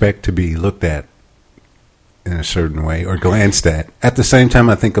expect to be looked at in a certain way or glanced at. At the same time,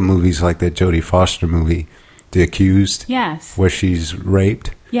 I think of movies like that Jodie Foster movie, The Accused. Yes. Where she's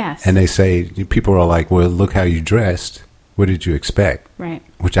raped. Yes. And they say, people are like, well, look how you dressed. What did you expect? Right.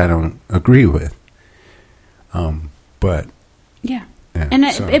 Which I don't agree with. But. Yeah. And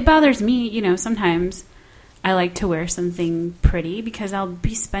it bothers me, sometimes I like to wear something pretty because I'll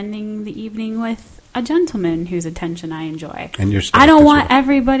be spending the evening with a gentleman whose attention I enjoy. And you're stacked I don't want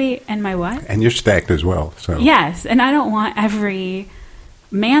everybody, and my what? And you're stacked as well. So yes, and I don't want every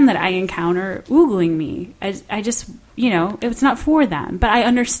man that I encounter oogling me. I just, it's not for them. But I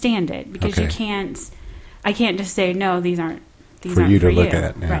understand it because I can't just say, no, these aren't for you to look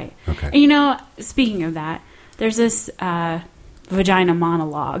at. Yeah. Right. Okay. And speaking of that, there's this vagina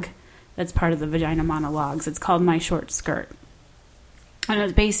monologue that's part of the vagina monologues. It's called My Short Skirt. And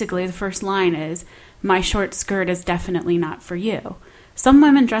it's basically the first line is, my short skirt is definitely not for you. Some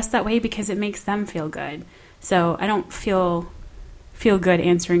women dress that way because it makes them feel good. So I don't feel good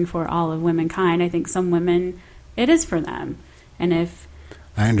answering for all of womankind. I think some women, it is for them. And if...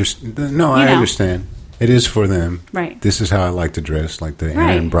 I understand. No, I understand. It is for them. Right. This is how I like to dress, like the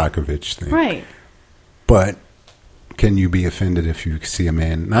Aaron Brockovich thing. Right. But... can you be offended if you see a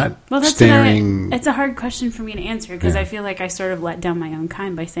man not staring? It's a hard question for me to answer because I feel like I sort of let down my own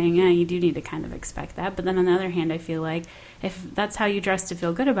kind by saying, you do need to kind of expect that. But then on the other hand, I feel like if that's how you dress to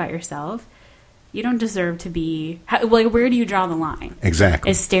feel good about yourself, you don't deserve to be... where do you draw the line?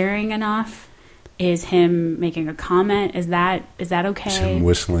 Exactly. Is staring enough? Is him making a comment? Is that okay? Is him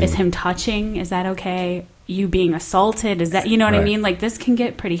whistling? Is him touching? Is that okay? You being assaulted? Is that, you know what I mean? Like, this can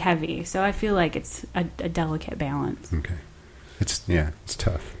get pretty heavy. So I feel like it's a delicate balance. Okay. It's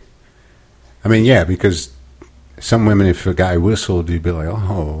tough. I mean, because some women, if a guy whistled, you'd be like,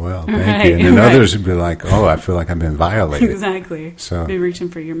 oh, well, thank you. And then others would be like, oh, I feel like I've been violated. Exactly. So be reaching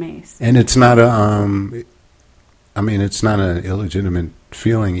for your mace. And it's not it's not an illegitimate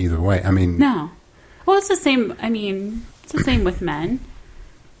feeling either way. I mean. No. Well, it's the same. I mean, it's the same with men.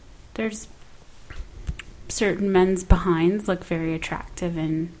 There's certain men's behinds look very attractive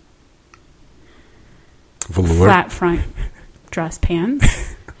in velour, flat front dress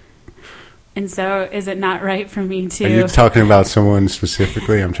pants. And so is it not right for me to... Are you talking about someone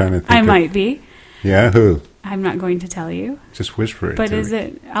specifically? I'm trying to think. I might be. Yeah, who? I'm not going to tell you. Just whisper it. But is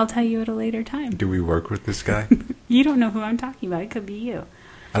it... I'll tell you at a later time. Do we work with this guy? You don't know who I'm talking about. It could be you.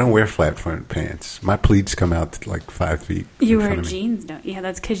 I don't wear flat front pants. My pleats come out to like 5 feet. You wear jeans, don't you? Yeah,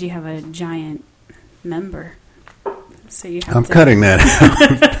 that's because you have a giant member. So you have I'm cutting that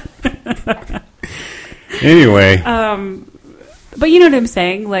out. Anyway. But you know what I'm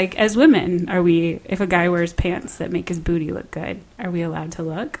saying? Like, as women, if a guy wears pants that make his booty look good, are we allowed to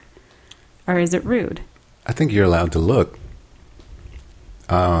look? Or is it rude? I think you're allowed to look.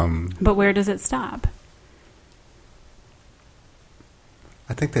 But where does it stop?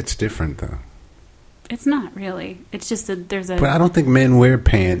 I think that's different, though. It's not really. It's just that there's a... But I don't think men wear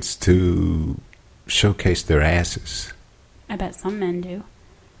pants to showcase their asses. I bet some men do.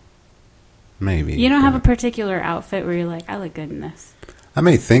 Maybe. You don't have a particular outfit where you're like, I look good in this. I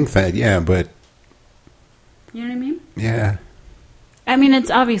may think that, yeah, but... You know what I mean? Yeah. I mean,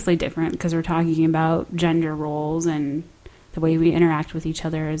 it's obviously different because we're talking about gender roles and the way we interact with each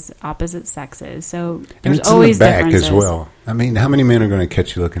other as opposite sexes. So there's always differences. As well. I mean, how many men are going to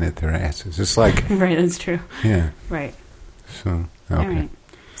catch you looking at their asses? It's like... Right, that's true. Yeah. Right. So, okay. All right.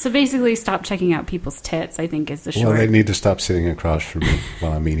 So basically, stop checking out people's tits, I think, is the short. Well, they need to stop sitting across from me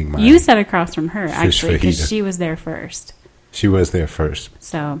while I'm eating my... You sat across from her, fish actually, because fajita. she was there first. She was there first.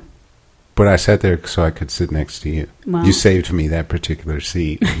 So... But I sat there so I could sit next to you. Well, you saved me that particular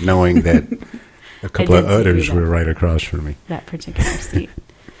seat, knowing that a couple of others were right across from me. That particular seat.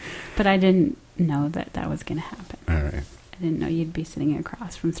 But I didn't know that was going to happen. All right. I didn't know you'd be sitting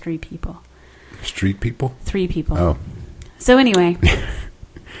across from 3 people. Street people? 3 people. Oh. So anyway,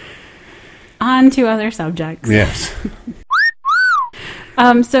 on to other subjects. Yes.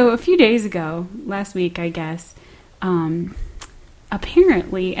 So a few days ago, last week, I guess,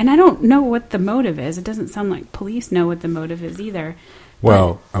 apparently, and I don't know what the motive is. It doesn't sound like police know what the motive is either.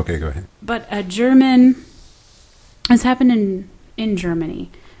 Well, okay, go ahead. But this happened in Germany.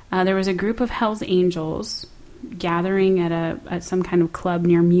 There was a group of Hell's Angels gathering at some kind of club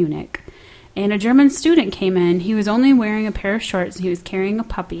near Munich. And a German student came in. He was only wearing a pair of shorts. He was carrying a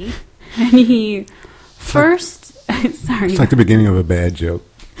puppy. And he first... sorry. It's like the beginning of a bad joke.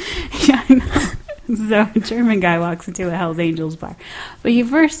 Yeah, I know. So a German guy walks into a Hell's Angels bar. But he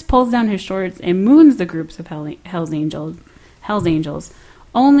first pulls down his shorts and moons the groups of Hell's Angels,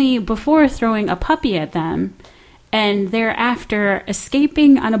 only before throwing a puppy at them and thereafter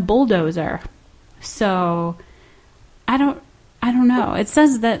escaping on a bulldozer. So I don't know. It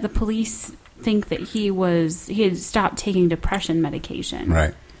says that the police think that he had stopped taking depression medication.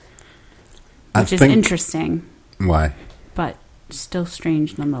 Right. Which is interesting. Why? But still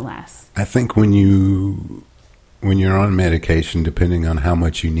strange nonetheless. I think when you're on medication, depending on how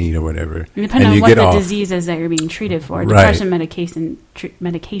much you need or whatever, and depending on what the disease is that you're being treated for. Depression medication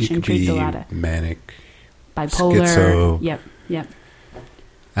treats a lot of manic, bipolar. Schizo. Yep.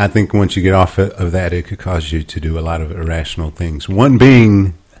 I think once you get off of that, it could cause you to do a lot of irrational things. One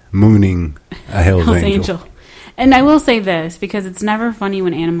being mooning a Hell's Angel. And I will say this, because it's never funny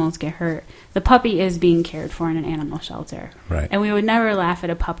when animals get hurt. The puppy is being cared for in an animal shelter. Right. And we would never laugh at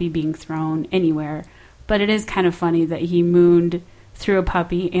a puppy being thrown anywhere. But it is kind of funny that he mooned through a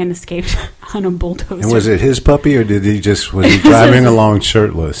puppy and escaped on a bulldozer. And was it his puppy, or was he driving along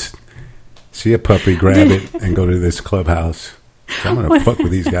shirtless? See a puppy, grab it, and go to this clubhouse. So I'm going to fuck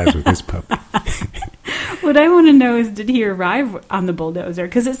with these guys with this puppy. What I want to know is, did he arrive on the bulldozer?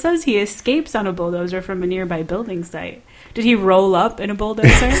 Because it says he escapes on a bulldozer from a nearby building site. Did he roll up in a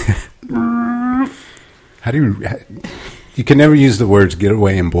bulldozer? How do you can never use the words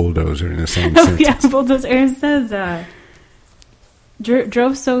getaway and bulldozer in the same sentence. Yeah, bulldozer. It says,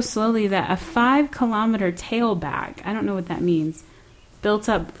 drove so slowly that a 5-kilometer tailback, I don't know what that means, built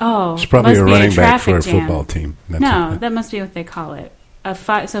up. Oh, it's probably a running back for a jam. Football team. That must be what they call it.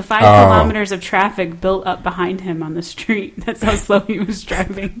 5 kilometers of traffic built up behind him on the street. That's how slow he was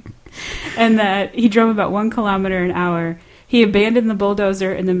driving. And that he drove about 1 kilometer an hour. He abandoned the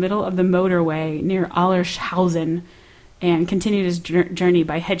bulldozer in the middle of the motorway near Allershausen and continued his journey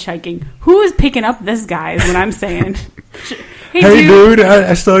by hitchhiking. Who is picking up this guy is what I'm saying. Hey dude,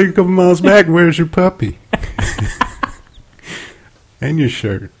 I saw you a couple miles back. Where's your puppy? And your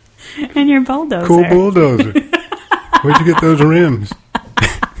shirt. And your bulldozer. Cool bulldozer. Where'd you get those rims?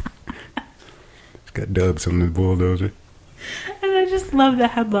 It's got dubs on the bulldozer. And I just love the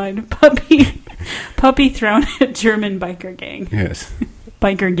headline. Puppy thrown at German biker gang. Yes.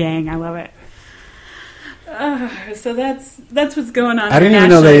 Biker gang. I love it. So that's what's going on. I didn't even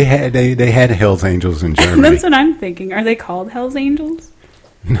know they had Hell's Angels in Germany. That's what I'm thinking. Are they called Hell's Angels?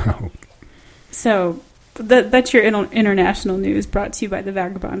 No. So that's your international news brought to you by the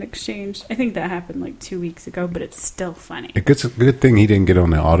Vagabond Exchange. I think that happened like 2 weeks ago, but it's still funny. It's a good thing he didn't get on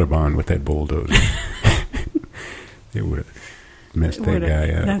the Autobahn with that bulldozer. It would have messed that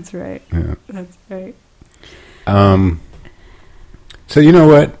guy up. That's right. Yeah. That's right. So you know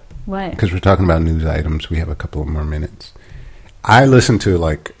what? What? Because we're talking about news items, we have a couple of more minutes. I listen to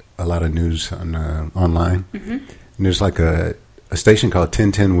like a lot of news on online. Mm-hmm. And there's like a station called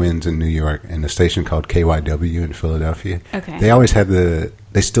 1010 Wins in New York and a station called KYW in Philadelphia. Okay. They always have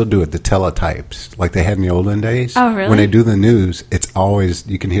they still do it, the teletypes, like they had in the olden days. Oh, really? When they do the news, it's always,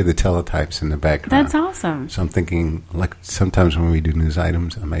 you can hear the teletypes in the background. That's awesome. So I'm thinking, like sometimes when we do news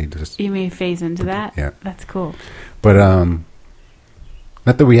items, I may just... You may phase into that? Yeah. That's cool. But,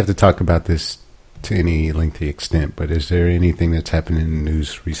 not that we have to talk about this to any lengthy extent, but is there anything that's happened in the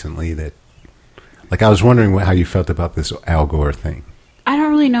news recently that... Like, I was wondering how you felt about this Al Gore thing. I don't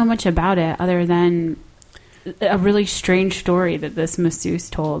really know much about it other than a really strange story that this masseuse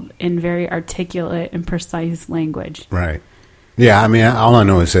told in very articulate and precise language. Right. Yeah, I mean, all I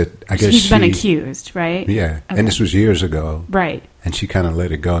know is that I guess she's been accused, right? Yeah, okay. And this was years ago. Right. And she kind of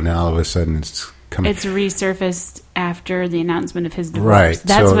let it go. Now all of a sudden it's coming. It's resurfaced after the announcement of his divorce. Right.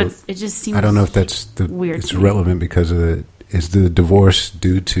 That's so what it just seems. I don't know if that's weird. It's relevant because of is the divorce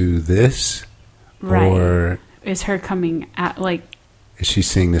due to this, right? Or is her coming at like? Is she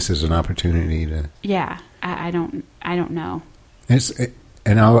seeing this as an opportunity to? Yeah, I don't know.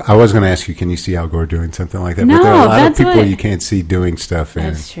 And I was going to ask you, can you see Al Gore doing something like that? No, but there are a lot of people you can't see doing stuff.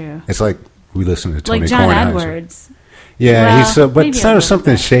 And that's true. It's like we listen to Tony like John Kornheiser. Edwards. Yeah, well, he's but there's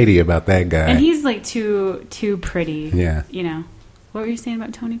something shady about that guy. And he's like too pretty. Yeah. You know. What were you saying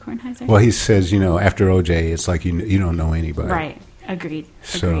about Tony Kornheiser? Well, he says, after OJ, it's like you don't know anybody. Right. Agreed.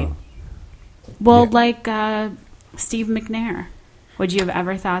 So. Well, yeah. Like Steve McNair. Would you have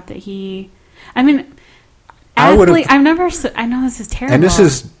ever thought that he? I mean, athlete. I know this is terrible. And this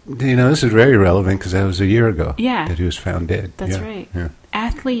is very relevant because that was a year ago. Yeah. That he was found dead. That's right. Yeah.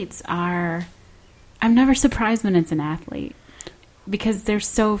 Athletes are. I'm never surprised when it's an athlete because there's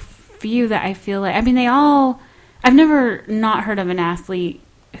so few that I feel like. I mean, I've never not heard of an athlete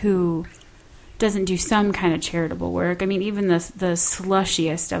who doesn't do some kind of charitable work. I mean, even the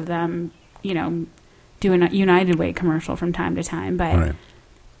slushiest of them, do a United Way commercial from time to time, but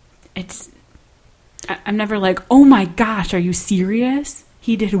right. I'm never like, oh my gosh, are you serious?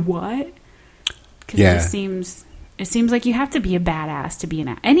 He did what? Because it seems like you have to be a badass to be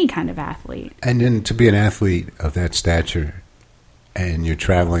any kind of athlete. And then to be an athlete of that stature, and you're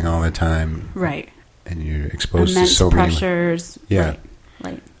traveling all the time, right? And you're exposed immense to so pressures, many. Yeah,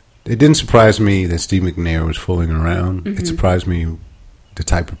 right. It didn't surprise me that Steve McNair was fooling around. Mm-hmm. It surprised me the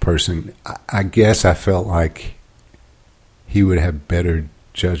type of person. I guess I felt like he would have better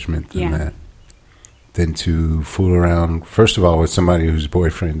judgment than that. Than to fool around, first of all, with somebody whose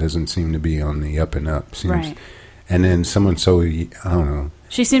boyfriend doesn't seem to be on the up and up. Right. And then someone so, I don't know.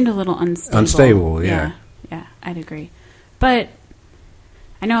 She seemed a little unstable. Unstable, yeah. Yeah, I'd agree. But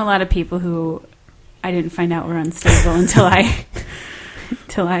I know a lot of people who I didn't find out were unstable until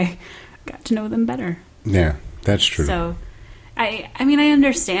I got to know them better. Yeah, that's true. So, I mean, I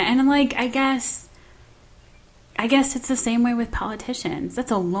understand. And, like, I guess it's the same way with politicians.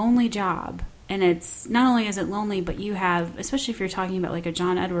 That's a lonely job. And it's not only is it lonely, but you have, especially if you're talking about like a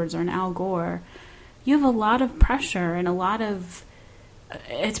John Edwards or an Al Gore, you have a lot of pressure and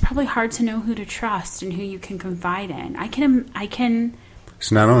it's probably hard to know who to trust and who you can confide in. I can.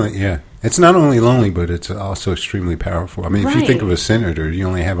 It's not only lonely, but it's also extremely powerful. I mean, if you think of a senator, you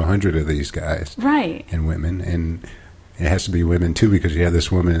only have 100 of these guys. Right. And women. And it has to be women too, because you have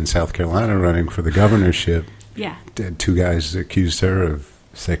this woman in South Carolina running for the governorship. Yeah. 2 guys accused her of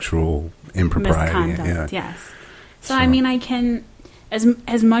sexual impropriety. Misconduct, yes. So I mean, I can,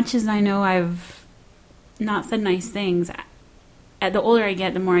 as much as I know I've not said nice things, the older I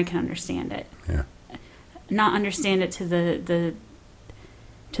get, the more I can understand it. Yeah. Not understand it to the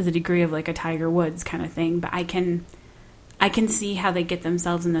degree of like a Tiger Woods kind of thing, but I can see how they get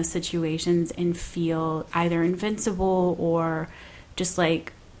themselves in those situations and feel either invincible or just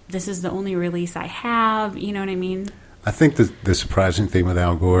like, this is the only release I have. You know what I mean? I think the surprising thing with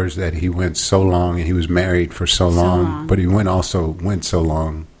Al Gore is that he went so long, and he was married for so long, but he went so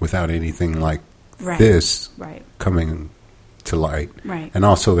long without anything like this coming to light. Right. And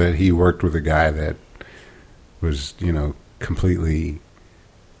also that he worked with a guy that was, completely,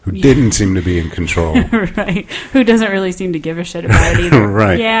 who didn't seem to be in control. Right. Who doesn't really seem to give a shit about it either.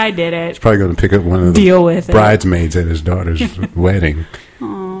 Right. Yeah, I did it. He's probably going to pick up one of the bridesmaids at his daughter's wedding.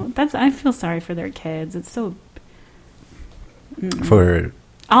 Oh, I feel sorry for their kids. It's so... For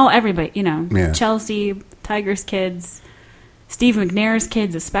everybody, Yeah. Chelsea, Tiger's kids, Steve McNair's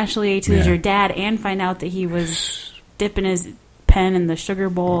kids, especially, to lose your dad and find out that he was dipping his pen in the sugar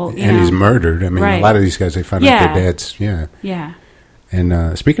bowl. And he's murdered. I mean, a lot of these guys, they find out their dads. Yeah. Yeah.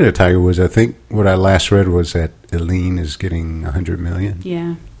 And speaking of Tiger Woods, I think what I last read was that Eileen is getting $100 million.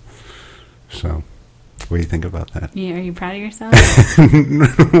 Yeah. So, what do you think about that? Yeah, are you proud of yourself?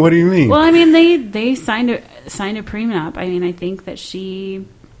 What do you mean? Well, I mean, they signed a prenup. I mean, I think that she...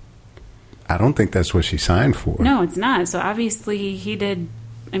 I don't think that's what she signed for. No, it's not. So obviously he did.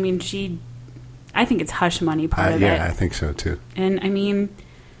 I mean, I think it's hush money part of it. Yeah, I think so too. And I mean,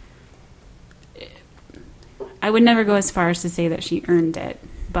 I would never go as far as to say that she earned it,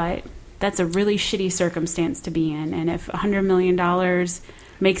 but that's a really shitty circumstance to be in. And if $100 million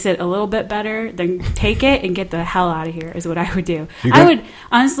makes it a little bit better, then take it and get the hell out of here is what I would do. I would,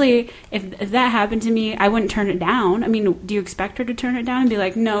 honestly, if that happened to me, I wouldn't turn it down. I mean, do you expect her to turn it down and be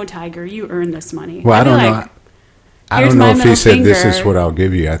like, no, Tiger, you earned this money? Well, I don't know. I don't know if he said, this is what I'll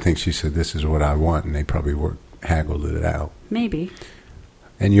give you. I think she said, this is what I want, and they probably haggled it out. Maybe.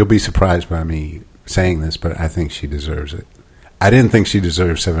 And you'll be surprised by me saying this, but I think she deserves it. I didn't think she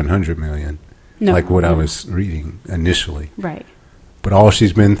deserved $700 million, like what I was reading initially. Right. But all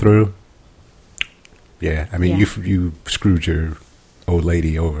she's been through, I mean, you screwed your old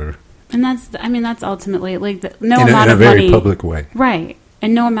lady over. And that's ultimately, like, in a very public way. Right.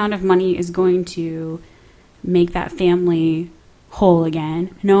 And no amount of money is going to make that family whole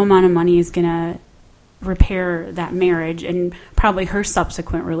again. No amount of money is going to repair that marriage and probably her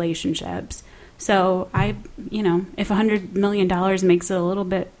subsequent relationships. So if $100 million makes it a little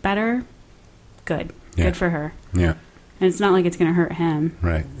bit better, good. Yeah. Good for her. Yeah. And it's not like it's going to hurt him.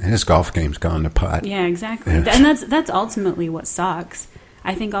 Right. And his golf game's gone to pot. Yeah, exactly. Yeah. And that's ultimately what sucks.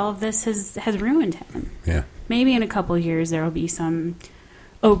 I think all of this has ruined him. Yeah. Maybe in a couple of years there will be some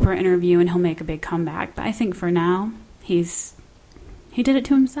Oprah interview and he'll make a big comeback. But I think for now, he did it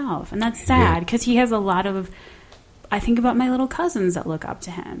to himself. And that's sad because he has a lot of... I think about my little cousins that look up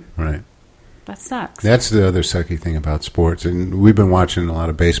to him. Right. That sucks. That's the other sucky thing about sports. And we've been watching a lot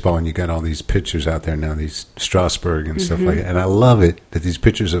of baseball, and you got all these pitchers out there now, these Strasburg and stuff like that. And I love it that these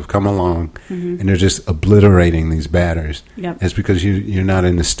pitchers have come along, and they're just obliterating these batters. Yep. It's because you're not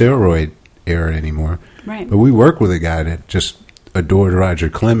in the steroid era anymore. Right. But we work with a guy that just adored Roger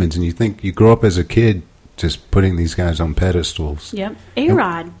Clemens, and you think you grow up as a kid just putting these guys on pedestals. Yep.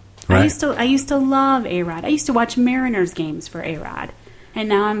 A-Rod. Right. I used to love A-Rod. I used to watch Mariners games for A-Rod. And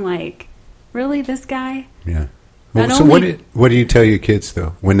now I'm like... Really, this guy? Yeah. Well, so what do you tell your kids,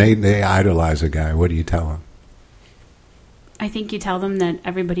 though? When they idolize a guy, what do you tell them? I think you tell them that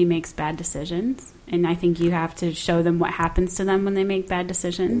everybody makes bad decisions. And I think you have to show them what happens to them when they make bad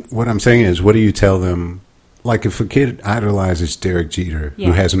decisions. What I'm saying is, what do you tell them? Like, if a kid idolizes Derek Jeter,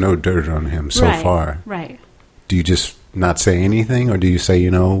 who has no dirt on him so far. Right. Do you just not say anything? Or do you say,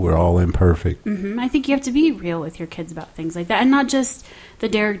 we're all imperfect? Mm-hmm. I think you have to be real with your kids about things like that. And not just... the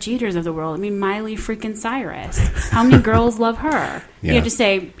Derek Jeters of the world. I mean, Miley freaking Cyrus. How many girls love her? Yeah. You have to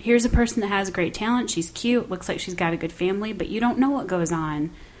say, here's a person that has great talent. She's cute. Looks like she's got a good family. But you don't know what goes on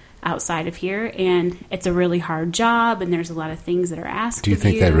outside of here. And it's a really hard job. And there's a lot of things that are asked of you. Do you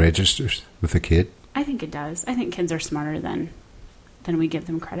think that registers with a kid? I think it does. I think kids are smarter than we give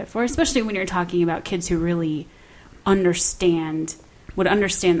them credit for. Especially when you're talking about kids who really would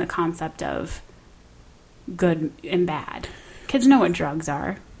understand the concept of good and bad. Kids know what drugs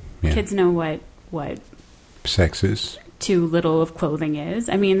are. Yeah. Kids know what sex is. Too little of clothing is.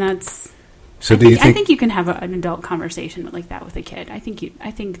 I mean, that's. So I think you can have an adult conversation like that with a kid. I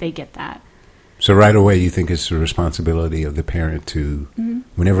think they get that. So right away, you think it's the responsibility of the parent to,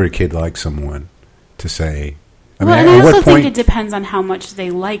 whenever a kid likes someone, to say. I also think it depends on how much they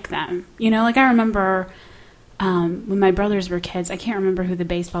like them. Like I remember when my brothers were kids. I can't remember who the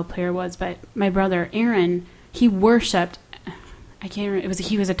baseball player was, but my brother Aaron, he worshipped. I can't remember.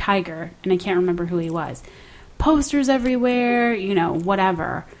 He was a Tiger, and I can't remember who he was. Posters everywhere,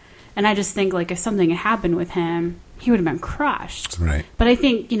 whatever. And I just think, like, if something had happened with him, he would have been crushed. Right. But I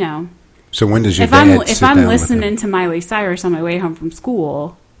think, So when does your if I'm listening to Miley Cyrus on my way home from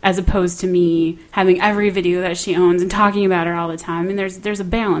school, as opposed to me having every video that she owns and talking about her all the time, and there's a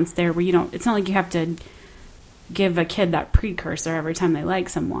balance there where you don't. It's not like you have to give a kid that precursor every time they like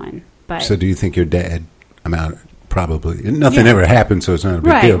someone. But so do you think your dad? Probably. Nothing ever happened, so it's not a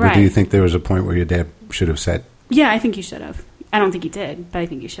big deal. But do you think there was a point where your dad should have said? Yeah, I think he should have. I don't think he did, but I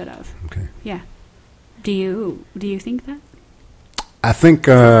think he should have. Okay. Yeah. Do you think that? I think,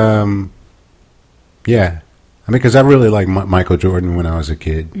 yeah. I mean, because I really liked Michael Jordan when I was a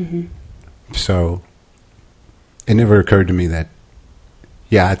kid. Mm-hmm. So it never occurred to me that,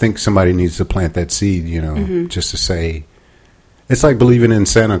 yeah, I think somebody needs to plant that seed, just to say, it's like believing in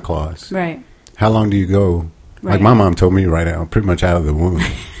Santa Claus. Right. How long do you go? Right. Like my mom told me right out, pretty much out of the womb.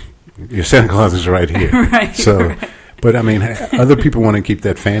 Your Santa Claus is right here. Right. So, right. But I mean, other people want to keep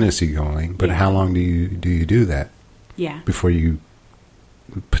that fantasy going. But Yeah. how long do you do that? Yeah. Before you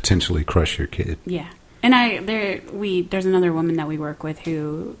potentially crush your kid. Yeah. And there's another woman that we work with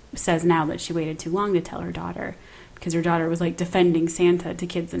who says now that she waited too long to tell her daughter, because her daughter was like defending Santa to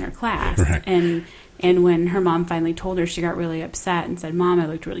kids in her class. Right. And when her mom finally told her, she got really upset and said, "Mom, I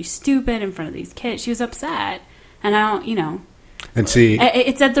looked really stupid in front of these kids." She was upset. And I don't, And see,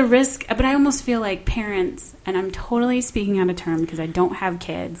 it's at the risk, but I almost feel like parents, and I'm totally speaking out of turn because I don't have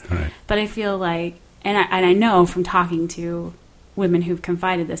kids, right. but I feel like, and I know from talking to women who've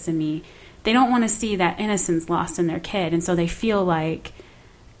confided this in me, they don't want to see that innocence lost in their kid, and so they feel like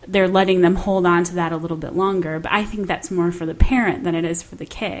they're letting them hold on to that a little bit longer. But I think that's more for the parent than it is for the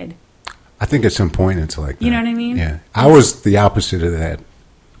kid. I think at some point it's like that. You know what I mean? Yeah. I was the opposite of that.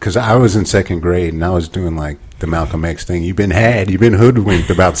 Because I was in second grade and I was doing like the Malcolm X thing. You've been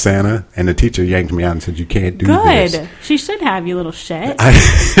hoodwinked about Santa. And the teacher yanked me out and said, "You can't do this." Good. She should have, you little shit.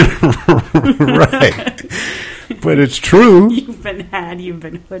 Right. But it's true. You've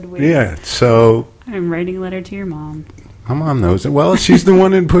been hoodwinked. Yeah. So I'm writing a letter to your mom. my mom knows it. Well, she's the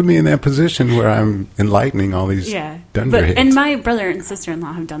one that put me in that position where I'm enlightening all these dunderheads. And my brother and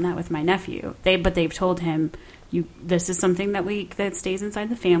sister-in-law have done that with my nephew. They've told him, this is something that stays inside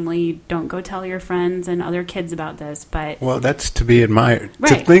the family. You don't go tell your friends and other kids about this. But well, that's to be admired.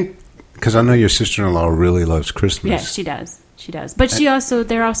 Right. To think, because I know your sister-in-law really loves Christmas. Yes, she does. She does. But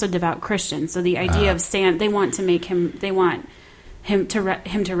they're also devout Christians. So the idea of Santa, they want him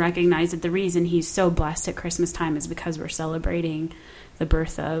to recognize that the reason he's so blessed at Christmas time is because we're celebrating the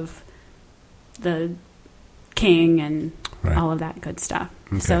birth of the king and all of that good stuff.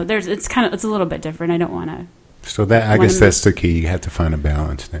 Okay. So it's a little bit different. I don't want to. So I guess that's the key. You have to find a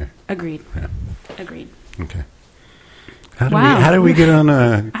balance there. Agreed. Yeah. Agreed. Okay. How do we get on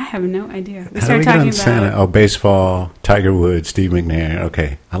I have no idea. How do we get on Santa? Oh, baseball, Tiger Woods, Steve McNair.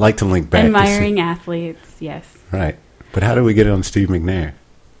 Okay. I like to link back. Admiring athletes, yes. Right. But how do we get on Steve McNair?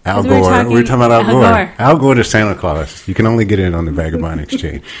 Al Gore. We're talking about Al Gore. Al Gore to Santa Claus. You can only get in on the Vagabond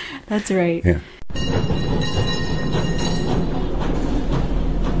Exchange. That's right. Yeah.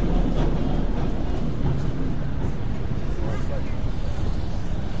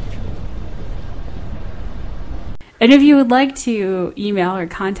 And if you would like to email or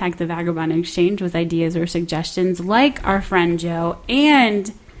contact the Vagabond Exchange with ideas or suggestions, like our friend Joe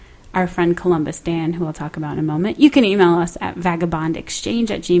and our friend Columbus Dan, who I'll talk about in a moment, you can email us at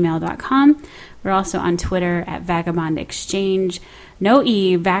vagabondexchange@gmail.com. We're also on Twitter at Vagabond Exchange. No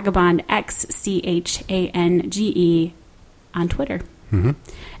E, Vagabond XCHANGE on Twitter. Mm-hmm.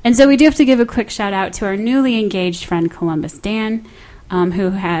 And so we do have to give a quick shout out to our newly engaged friend Columbus Dan, who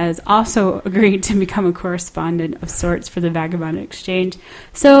has also agreed to become a correspondent of sorts for the Vagabond Exchange.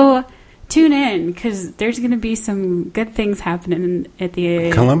 So tune in, because there's going to be some good things happening at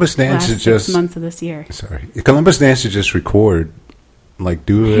the Columbus Dance last 6 months of this year. Sorry. Columbus Dance should just record, like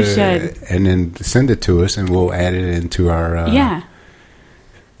do it, and then send it to us, and we'll add it into our,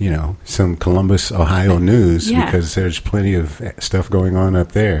 some Columbus, Ohio news, because there's plenty of stuff going on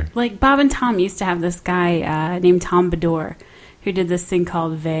up there. Like Bob and Tom used to have this guy named Tom Bador, who did this thing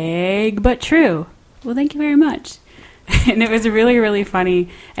called Vague But True. Well, thank you very much. And it was really, really funny.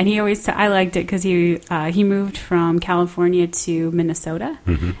 And he always, I liked it because he moved from California to Minnesota.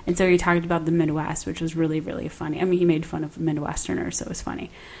 Mm-hmm. And so he talked about the Midwest, which was really, really funny. I mean, he made fun of Midwesterners, so it was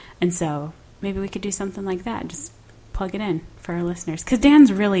funny. And so maybe we could do something like that. Just plug it in for our listeners. Because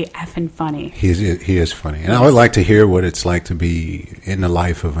Dan's really effing funny. He is funny. And I would like to hear what it's like to be in the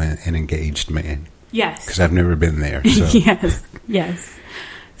life of an engaged man. Yes. Because I've never been there. So. Yes.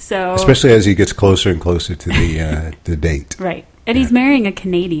 So, especially as he gets closer and closer to the date. Right. And he's marrying a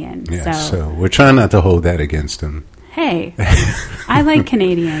Canadian. Yeah, so we're trying not to hold that against him. Hey, I like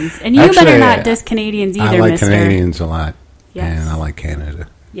Canadians. And you better not diss Canadians either, I like mister. Canadians a lot. Yes. And I like Canada.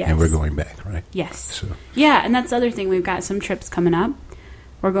 Yes. And we're going back, right? Yes. So. Yeah, and that's the other thing. We've got some trips coming up.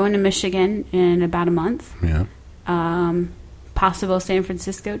 We're going to Michigan in about a month. Yeah. Possible San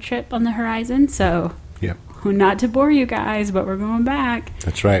Francisco trip on the horizon. So, yep. Not to bore you guys, but we're going back.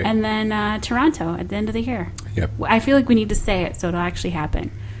 That's right. And then Toronto at the end of the year. Yep. I feel like we need to say it so it'll actually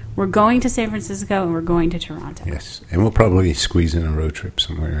happen. We're going to San Francisco and we're going to Toronto. Yes. And we'll probably squeeze in a road trip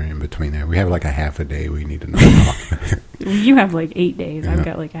somewhere in between there. We have like a half a day we need to knock off. You have like 8 days. Yeah. I've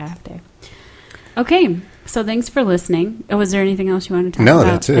got like a half day. Okay. So thanks for listening. Oh, was there anything else you wanted to talk No,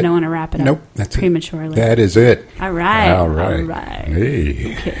 about? that's it. I don't want to wrap it up. Nope, that's prematurely. That is it. All right. All right. All right.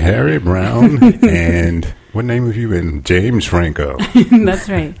 Hey, Okay. Harry Brown and what name have you been? James Franco. That's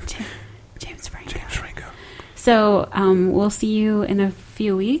right. James Franco. James Franco. So we'll see you in a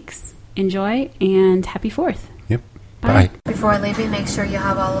few weeks. Enjoy and happy 4th. Yep. Bye. Bye. Before leaving, make sure you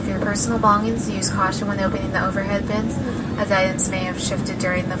have all of your personal belongings. Use caution when opening the overhead bins, as items may have shifted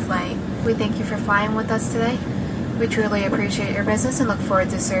during the flight. We thank you for flying with us today. We truly appreciate your business and look forward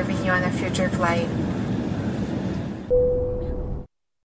to serving you on a future flight.